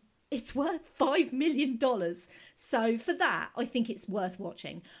it's worth $5 million. So for that, I think it's worth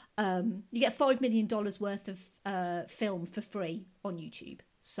watching. You get $5 million worth of film for free on YouTube.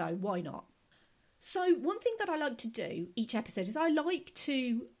 So why not? So one thing that I like to do each episode is I like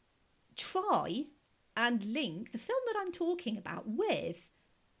to try and link the film that I'm talking about with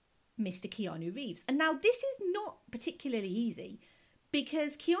Mr. Keanu Reeves. And now this is not particularly easy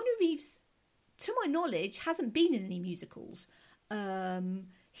because Keanu Reeves, to my knowledge, hasn't been in any musicals.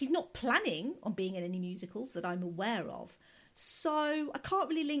 He's not planning on being in any musicals that I'm aware of. So I can't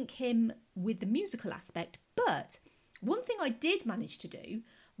really link him with the musical aspect. But one thing I did manage to do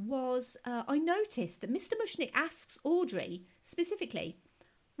was I noticed that Mr. Mushnick asks Audrey, specifically,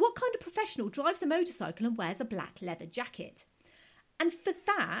 what kind of professional drives a motorcycle and wears a black leather jacket? And for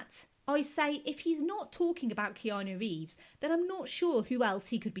that, I say, if he's not talking about Keanu Reeves, then I'm not sure who else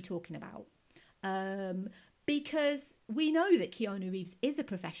he could be talking about. Because we know that Keanu Reeves is a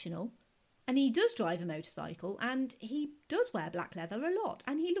professional and he does drive a motorcycle and he does wear black leather a lot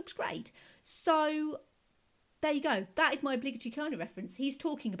and he looks great. So there you go. That is my obligatory Keanu reference. He's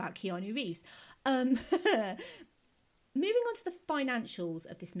talking about Keanu Reeves. Moving on to the financials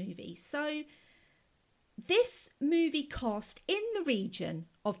of this movie. So this movie cost in the region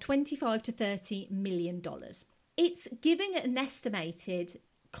of $25 to $30 million. It's giving an estimated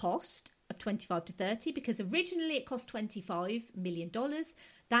cost of 25 to 30, because originally it cost $25 million.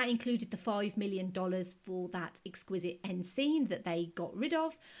 That included the $5 million for that exquisite end scene that they got rid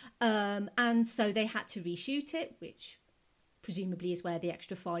of. And so they had to reshoot it, which presumably is where the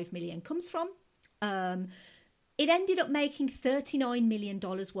extra $5 million comes from. It ended up making $39 million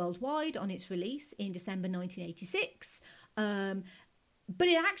worldwide on its release in December 1986. But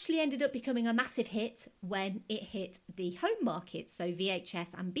it actually ended up becoming a massive hit when it hit the home market, so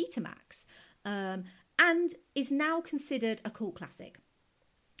VHS and Betamax, and is now considered a cult classic.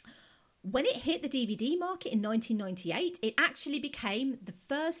 When it hit the DVD market in 1998, it actually became the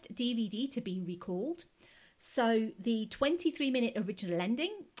first DVD to be recalled. So the 23-minute original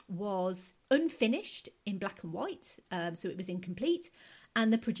ending was unfinished in black and white, so it was incomplete.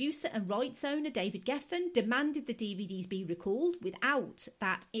 And the producer and rights owner, David Geffen, demanded the DVDs be recalled without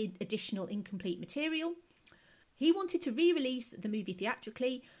that additional incomplete material. He wanted to re-release the movie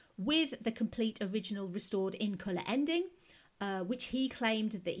theatrically with the complete original restored in-colour ending, which he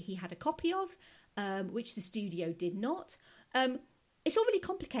claimed that he had a copy of, which the studio did not. It's all really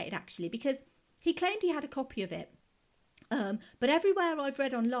complicated, actually, because he claimed he had a copy of it. But everywhere I've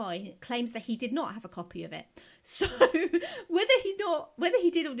read online claims that he did not have a copy of it. So whether he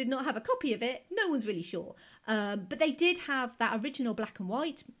did or did not have a copy of it, no one's really sure. But they did have that original black and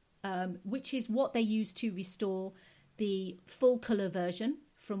white, which is what they used to restore the full colour version,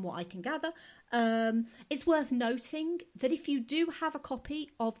 from what I can gather. It's worth noting that if you do have a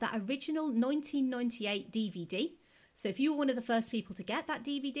copy of that original 1998 DVD, so if you were one of the first people to get that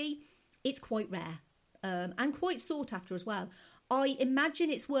DVD, it's quite rare. And quite sought after as well. I imagine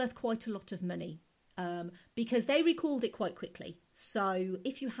it's worth quite a lot of money because they recalled it quite quickly. So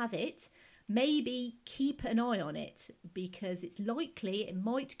if you have it, maybe keep an eye on it because it's likely it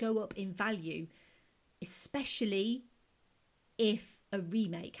might go up in value, especially if a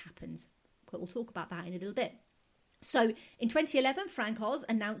remake happens. But we'll talk about that in a little bit. So in 2011, Frank Oz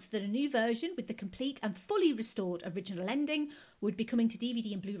announced that a new version with the complete and fully restored original ending would be coming to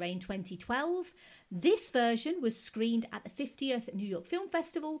DVD and Blu-ray in 2012. This version was screened at the 50th New York Film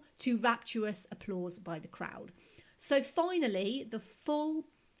Festival to rapturous applause by the crowd. So finally, the full,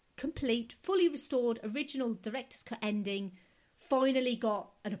 complete, fully restored original director's cut ending finally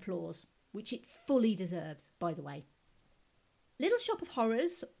got an applause, which it fully deserves, by the way. Little Shop of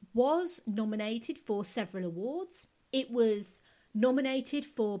Horrors was nominated for several awards. It was nominated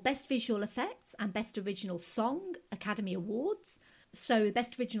for Best Visual Effects and Best Original Song Academy Awards. So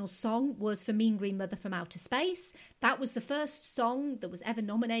Best Original Song was for Mean Green Mother from Outer Space. That was the first song that was ever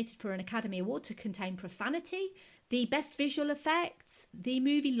nominated for an Academy Award to contain profanity. The Best Visual Effects, the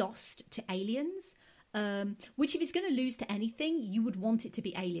movie lost to Aliens, which if it's going to lose to anything, you would want it to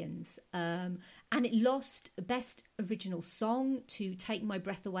be Aliens. And it lost Best Original Song to Take My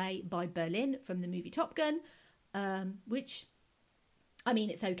Breath Away by Berlin from the movie Top Gun, which, I mean,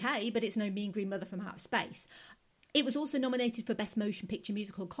 it's okay, but it's no Mean Green Mother from Outer Space. It was also nominated for Best Motion Picture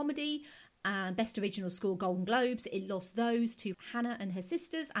Musical Comedy and Best Original Score Golden Globes. It lost those to Hannah and Her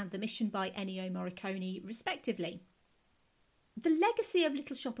Sisters and The Mission by Ennio Morricone, respectively. The legacy of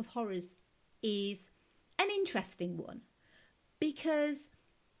Little Shop of Horrors is an interesting one because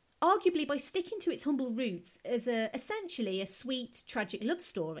arguably by sticking to its humble roots as essentially a sweet, tragic love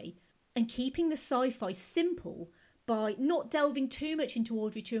story and keeping the sci-fi simple by not delving too much into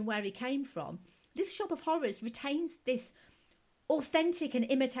Audrey 2 and where he came from, Little Shop of Horrors retains this authentic and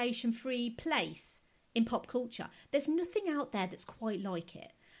imitation-free place in pop culture. There's nothing out there that's quite like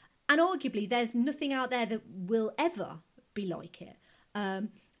it. And arguably, there's nothing out there that will ever be like it.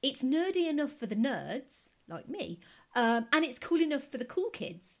 It's nerdy enough for the nerds, like me, and it's cool enough for the cool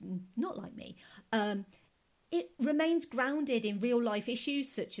kids, not like me. It remains grounded in real-life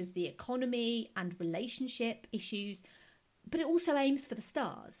issues such as the economy and relationship issues, but it also aims for the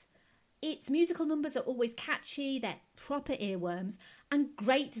stars. Its musical numbers are always catchy, they're proper earworms, and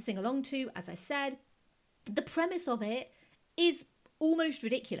great to sing along to, as I said. The premise of it is almost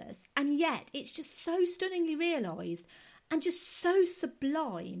ridiculous, and yet it's just so stunningly realised and just so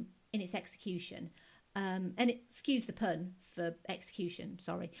sublime in its execution. And excuse the pun for execution,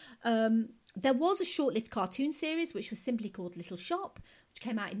 sorry. There was a short-lived cartoon series which was simply called Little Shop, which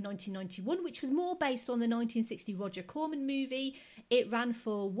came out in 1991, which was more based on the 1960 Roger Corman movie. It ran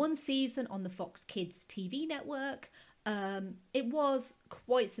for one season on the Fox Kids TV network. It was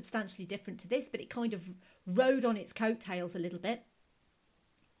quite substantially different to this, but it kind of rode on its coattails a little bit.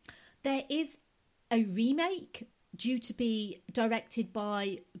 There is a remake due to be directed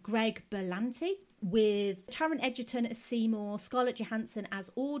by Greg Berlanti, with Taron Egerton as Seymour, Scarlett Johansson as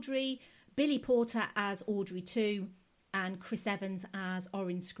Audrey, Billy Porter as Audrey 2, and Chris Evans as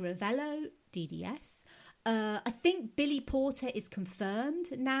Orin Scrivello, DDS. I think Billy Porter is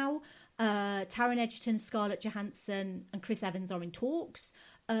confirmed now. Taron Egerton, Scarlett Johansson and Chris Evans are in talks.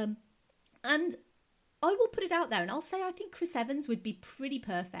 And I will put it out there and I'll say I think Chris Evans would be pretty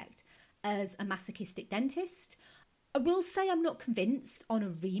perfect as a masochistic dentist. I will say I'm not convinced on a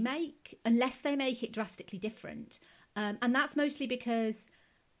remake unless they make it drastically different. And that's mostly because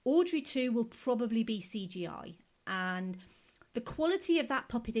Audrey 2 will probably be CGI. And the quality of that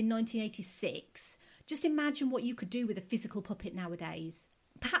puppet in 1986, just imagine what you could do with a physical puppet nowadays.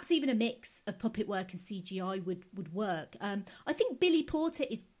 Perhaps even a mix of puppet work and CGI would work. I think Billy Porter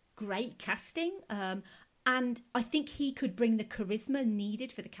is great casting. And I think he could bring the charisma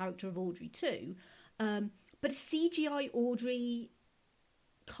needed for the character of Audrey 2. But a CGI Audrey,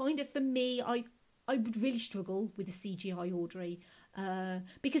 kind of for me, I would really struggle with a CGI Audrey.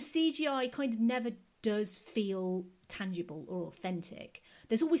 Because CGI kind of never does feel tangible or authentic.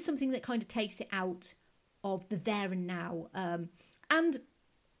 There's always something that kind of takes it out of the there and now. And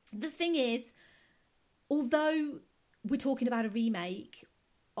the thing is, although we're talking about a remake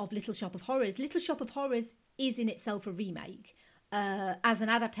of Little Shop of Horrors, Little Shop of Horrors is in itself a remake as an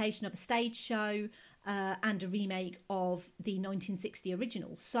adaptation of a stage show and a remake of the 1960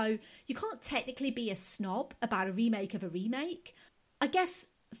 original. So you can't technically be a snob about a remake of a remake. I guess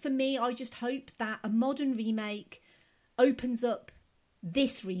for me, I just hope that a modern remake opens up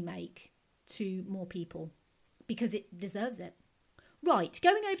this remake to more people because it deserves it. Right,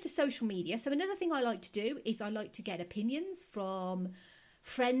 going over to social media. So another thing I like to do is I like to get opinions from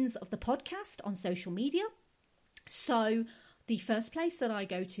friends of the podcast on social media. So the first place that I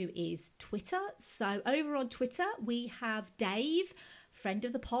go to is Twitter. So over on Twitter, we have Dave, friend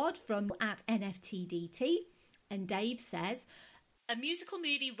of the pod from @NFTDT. And Dave says, a musical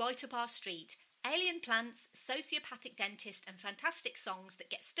movie right up our street. Alien plants, sociopathic dentist and fantastic songs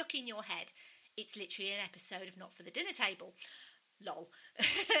that get stuck in your head. It's literally an episode of Not for the Dinner Table. Lol.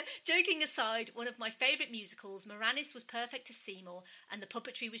 Joking aside, one of my favourite musicals, Moranis was perfect as Seymour and the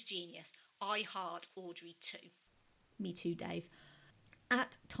puppetry was genius. I heart Audrey 2. Me too, Dave.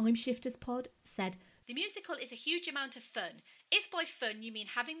 @TimeshiftersPod said, the musical is a huge amount of fun. If by fun you mean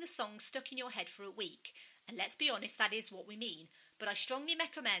having the song stuck in your head for a week. And let's be honest, that is what we mean. But I strongly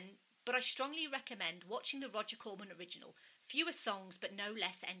recommend watching the Roger Corman original. Fewer songs, but no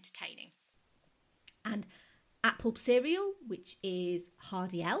less entertaining. And at Pulp Cereal, which is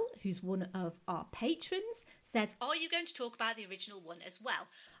Hardy L, who's one of our patrons, says, are you going to talk about the original one as well?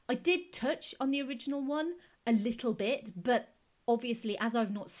 I did touch on the original one a little bit, but obviously as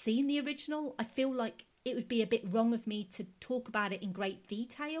I've not seen the original, I feel like it would be a bit wrong of me to talk about it in great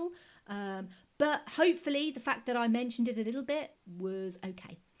detail. But hopefully the fact that I mentioned it a little bit was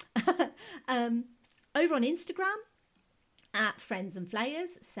okay. Over on Instagram, @Friends and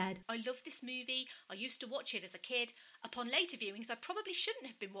Flayers said, I love this movie. I used to watch it as a kid. Upon later viewings, I probably shouldn't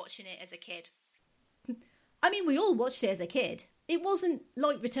have been watching it as a kid. I mean, we all watched it as a kid. It wasn't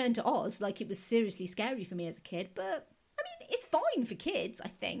like Return to Oz, like it was seriously scary for me as a kid, but I mean, it's fine for kids, I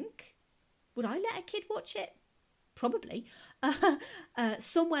think. Would I let a kid watch it? Probably.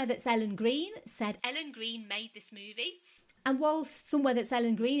 Somewhere That's Ellen Green said, Ellen Green made this movie. And whilst Somewhere That's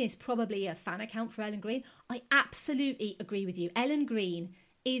Ellen Green is probably a fan account for Ellen Green, I absolutely agree with you. Ellen Green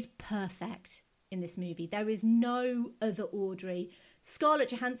is perfect in this movie. There is no other Audrey. Scarlett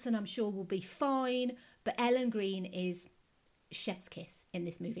Johansson, I'm sure, will be fine, but Ellen Green is chef's kiss in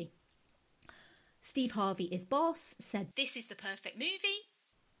this movie. Steve Harvey is Boss said, this is the perfect movie.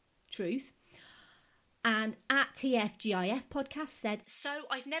 Truth. And @TFGIF podcast said, so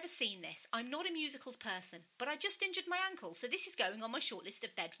I've never seen this. I'm not a musicals person, but I just injured my ankle, so this is going on my shortlist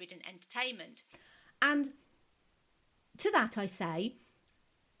of bedridden entertainment. And to that I say,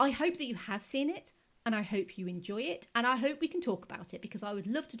 I hope that you have seen it, and I hope you enjoy it, and I hope we can talk about it, because I would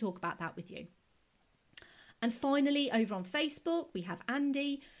love to talk about that with you. And finally, over on Facebook, we have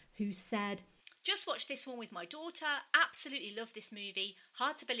Andy, who said, just watched this one with my daughter. Absolutely love this movie.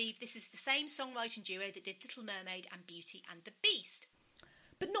 Hard to believe this is the same songwriting duo that did Little Mermaid and Beauty and the Beast.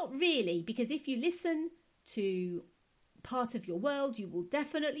 But not really, because if you listen to Part of Your World, you will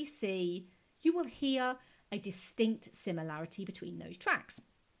hear a distinct similarity between those tracks.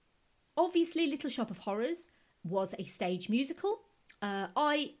 Obviously, Little Shop of Horrors was a stage musical.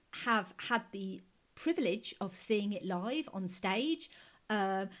 I have had the privilege of seeing it live on stage,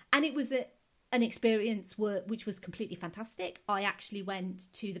 and it was an experience which was completely fantastic. I actually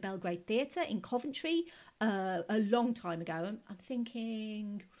went to the Belgrade Theatre in Coventry a long time ago. I'm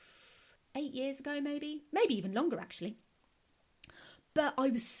thinking 8 years ago, maybe even longer actually. But I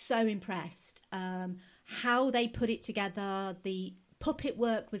was so impressed how they put it together. The puppet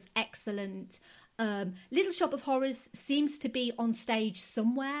work was excellent. Little Shop of Horrors seems to be on stage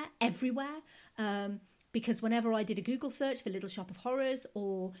somewhere, everywhere, because whenever I did a Google search for Little Shop of Horrors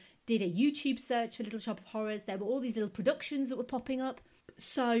or did a YouTube search for Little Shop of Horrors, there were all these little productions that were popping up.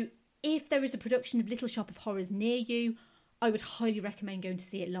 So if there is a production of Little Shop of Horrors near you, I would highly recommend going to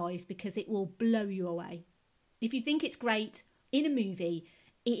see it live because it will blow you away. If you think it's great in a movie,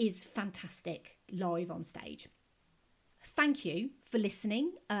 it is fantastic live on stage. Thank you for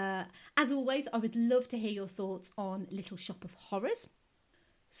listening. As always, I would love to hear your thoughts on Little Shop of Horrors.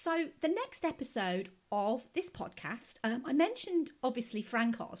 So the next episode of this podcast, I mentioned obviously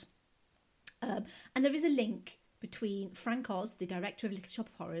Frank Oz. And there is a link between Frank Oz, the director of Little Shop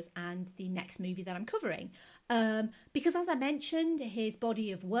of Horrors, and the next movie that I'm covering. Because as I mentioned, his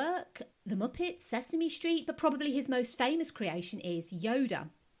body of work, The Muppets, Sesame Street, but probably his most famous creation is Yoda.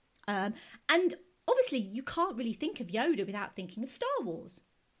 And obviously you can't really think of Yoda without thinking of Star Wars,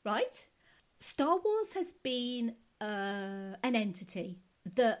 right? Star Wars has been an entity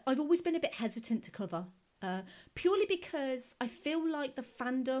that I've always been a bit hesitant to cover, purely because I feel like the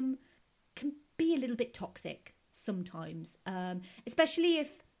fandom can be a little bit toxic sometimes, especially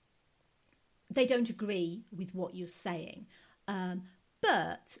if they don't agree with what you're saying.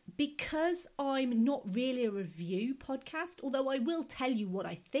 But because I'm not really a review podcast, although I will tell you what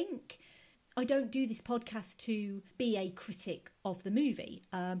I think, I don't do this podcast to be a critic of the movie.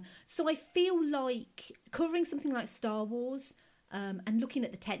 So I feel like covering something like Star Wars and looking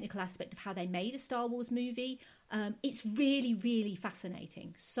at the technical aspect of how they made a Star Wars movie, it's really, really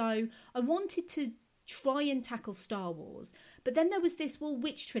fascinating. So I wanted to try and tackle Star Wars, but then there was this, well,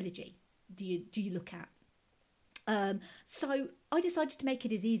 which trilogy do you look at? So I decided to make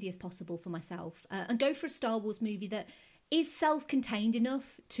it as easy as possible for myself and go for a Star Wars movie that is self-contained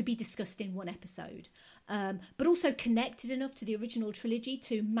enough to be discussed in one episode, but also connected enough to the original trilogy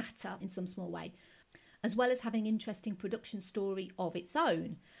to matter in some small way, as well as having an interesting production story of its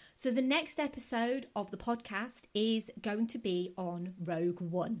own. So the next episode of the podcast is going to be on Rogue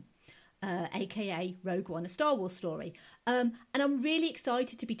One, aka Rogue One, a Star Wars story. And I'm really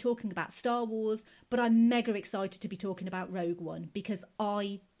excited to be talking about Star Wars, but I'm mega excited to be talking about Rogue One because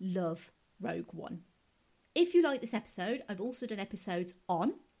I love Rogue One. If you like this episode, I've also done episodes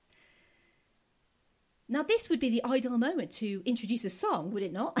on... Now, this would be the ideal moment to introduce a song, would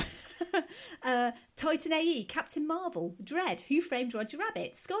it not? Titan AE, Captain Marvel, Dread, Who Framed Roger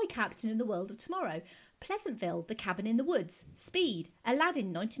Rabbit, Sky Captain and the World of Tomorrow, Pleasantville, The Cabin in the Woods, Speed,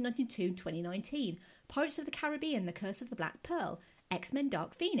 Aladdin 1992-2019, Pirates of the Caribbean, The Curse of the Black Pearl, X-Men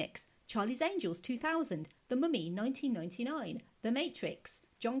Dark Phoenix, Charlie's Angels 2000, The Mummy 1999, The Matrix,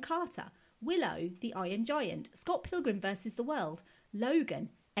 John Carter, Willow, The Iron Giant, Scott Pilgrim vs. the World, Logan,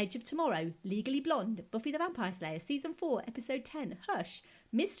 Edge of Tomorrow, Legally Blonde, Buffy the Vampire Slayer, Season 4, Episode 10, Hush,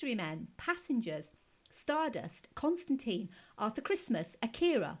 Mystery Men, Passengers, Stardust, Constantine, Arthur Christmas,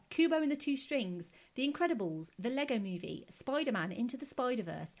 Akira, Kubo and the Two Strings, The Incredibles, The Lego Movie, Spider-Man Into the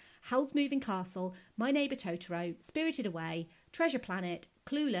Spider-Verse, Howl's Moving Castle, My Neighbor Totoro, Spirited Away, Treasure Planet,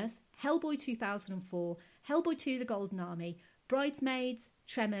 Clueless, Hellboy 2004, Hellboy 2 The Golden Army, Bridesmaids,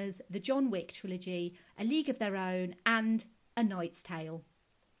 Tremors, the John Wick trilogy, A League of Their Own, and A Knight's Tale.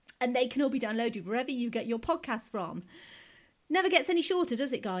 And they can all be downloaded wherever you get your podcasts from. Never gets any shorter,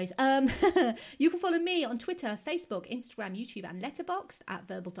 does it, guys? You can follow me on Twitter, Facebook, Instagram, YouTube, and Letterboxd at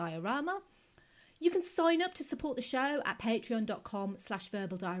Verbal Diorama. You can sign up to support the show at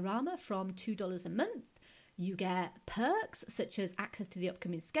patreon.com/verbaldiorama from $2 a month. You get perks such as access to the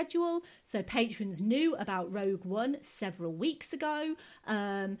upcoming schedule. So patrons knew about Rogue One several weeks ago.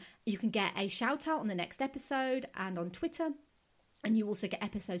 You can get a shout out on the next episode and on Twitter. And you also get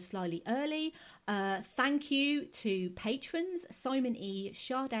episodes slightly early. Thank you to patrons Simon E,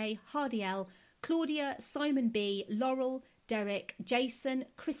 Sade, Hardy L, Claudia, Simon B, Laurel, Derek, Jason,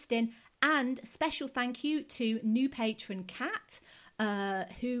 Kristin, and special thank you to new patron Kat,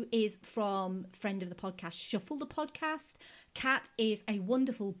 who is from friend of the podcast, Shuffle the Podcast. Kat is a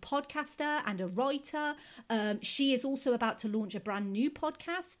wonderful podcaster and a writer. She is also about to launch a brand new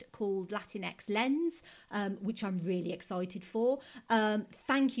podcast called Latinx Lens, which I'm really excited for.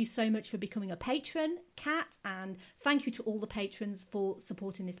 Thank you so much for becoming a patron, Kat, and thank you to all the patrons for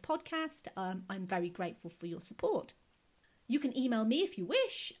supporting this podcast. I'm very grateful for your support. You can email me if you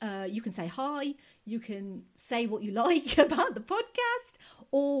wish. You can say hi. You can say what you like about the podcast,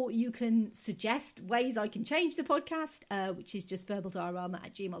 or you can suggest ways I can change the podcast, which is just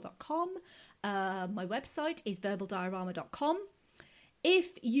verbaldiorama@gmail.com. My website is verbaldiorama.com.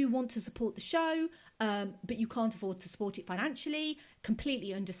 If you want to support the show, but you can't afford to support it financially,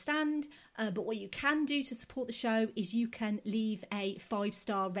 completely understand. But what you can do to support the show is you can leave a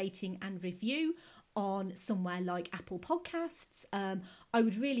 5-star rating and review on somewhere like Apple Podcasts. I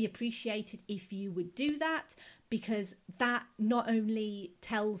would really appreciate it if you would do that, because that not only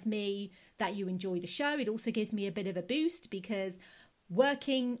tells me that you enjoy the show, it also gives me a bit of a boost, because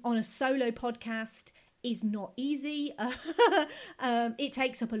working on a solo podcast is not easy. It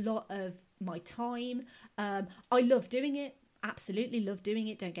takes up a lot of my time. I love doing it, absolutely love doing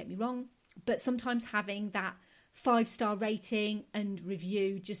it, don't get me wrong, but sometimes having that 5-star rating and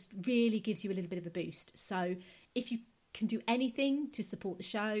review just really gives you a little bit of a boost. So if you can do anything to support the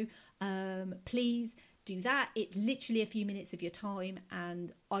show, please do that. It's literally a few minutes of your time,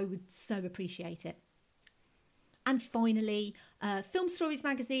 and I would so appreciate it. And finally, Film Stories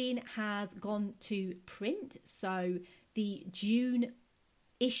magazine has gone to print, so the June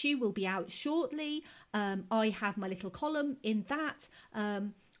issue will be out shortly. I have my little column in that.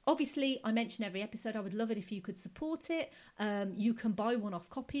 Obviously, I mention every episode, I would love it if you could support it. You can buy one-off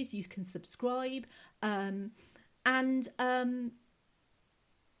copies, you can subscribe. Yeah,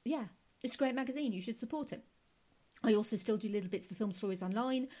 it's a great magazine, you should support it. I also still do little bits for Film Stories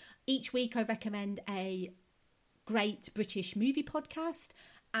Online. Each week I recommend a great British movie podcast,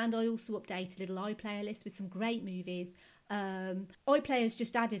 and I also update a little iPlayer list with some great movies. iPlayer has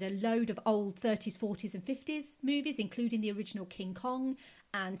just added a load of old 30s, 40s and 50s movies, including the original King Kong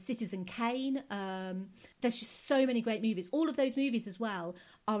and Citizen Kane. There's just so many great movies. All of those movies as well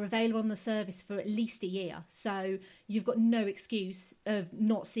are available on the service for at least a year. So you've got no excuse of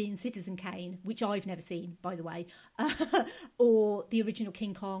not seeing Citizen Kane, which I've never seen, by the way, or the original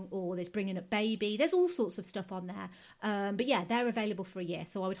King Kong, or there's Bringing Up Baby. There's all sorts of stuff on there. But yeah, they're available for a year.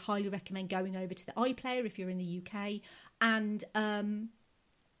 So I would highly recommend going over to the iPlayer if you're in the UK and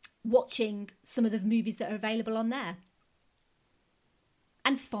watching some of the movies that are available on there.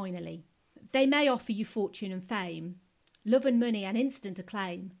 And finally, they may offer you fortune and fame, love and money and instant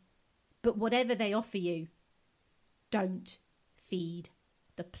acclaim, but whatever they offer you, don't feed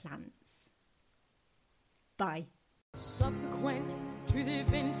the plants. Bye. Subsequent to the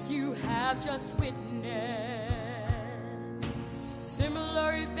events you have just witnessed,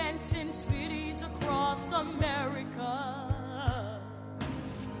 similar events in cities across America,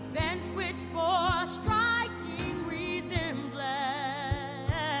 events which bore striking resemblance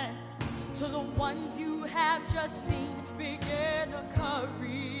to the ones you have just seen begin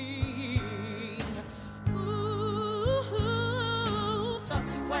occurring. Ooh,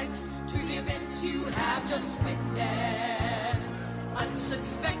 subsequent to the events you have just witnessed,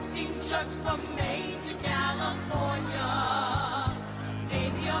 unsuspecting jerks from Maine to California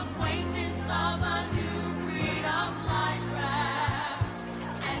made the acquaintance of a new breed of flytrap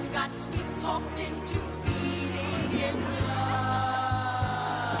and got sweet talked into feeding in love.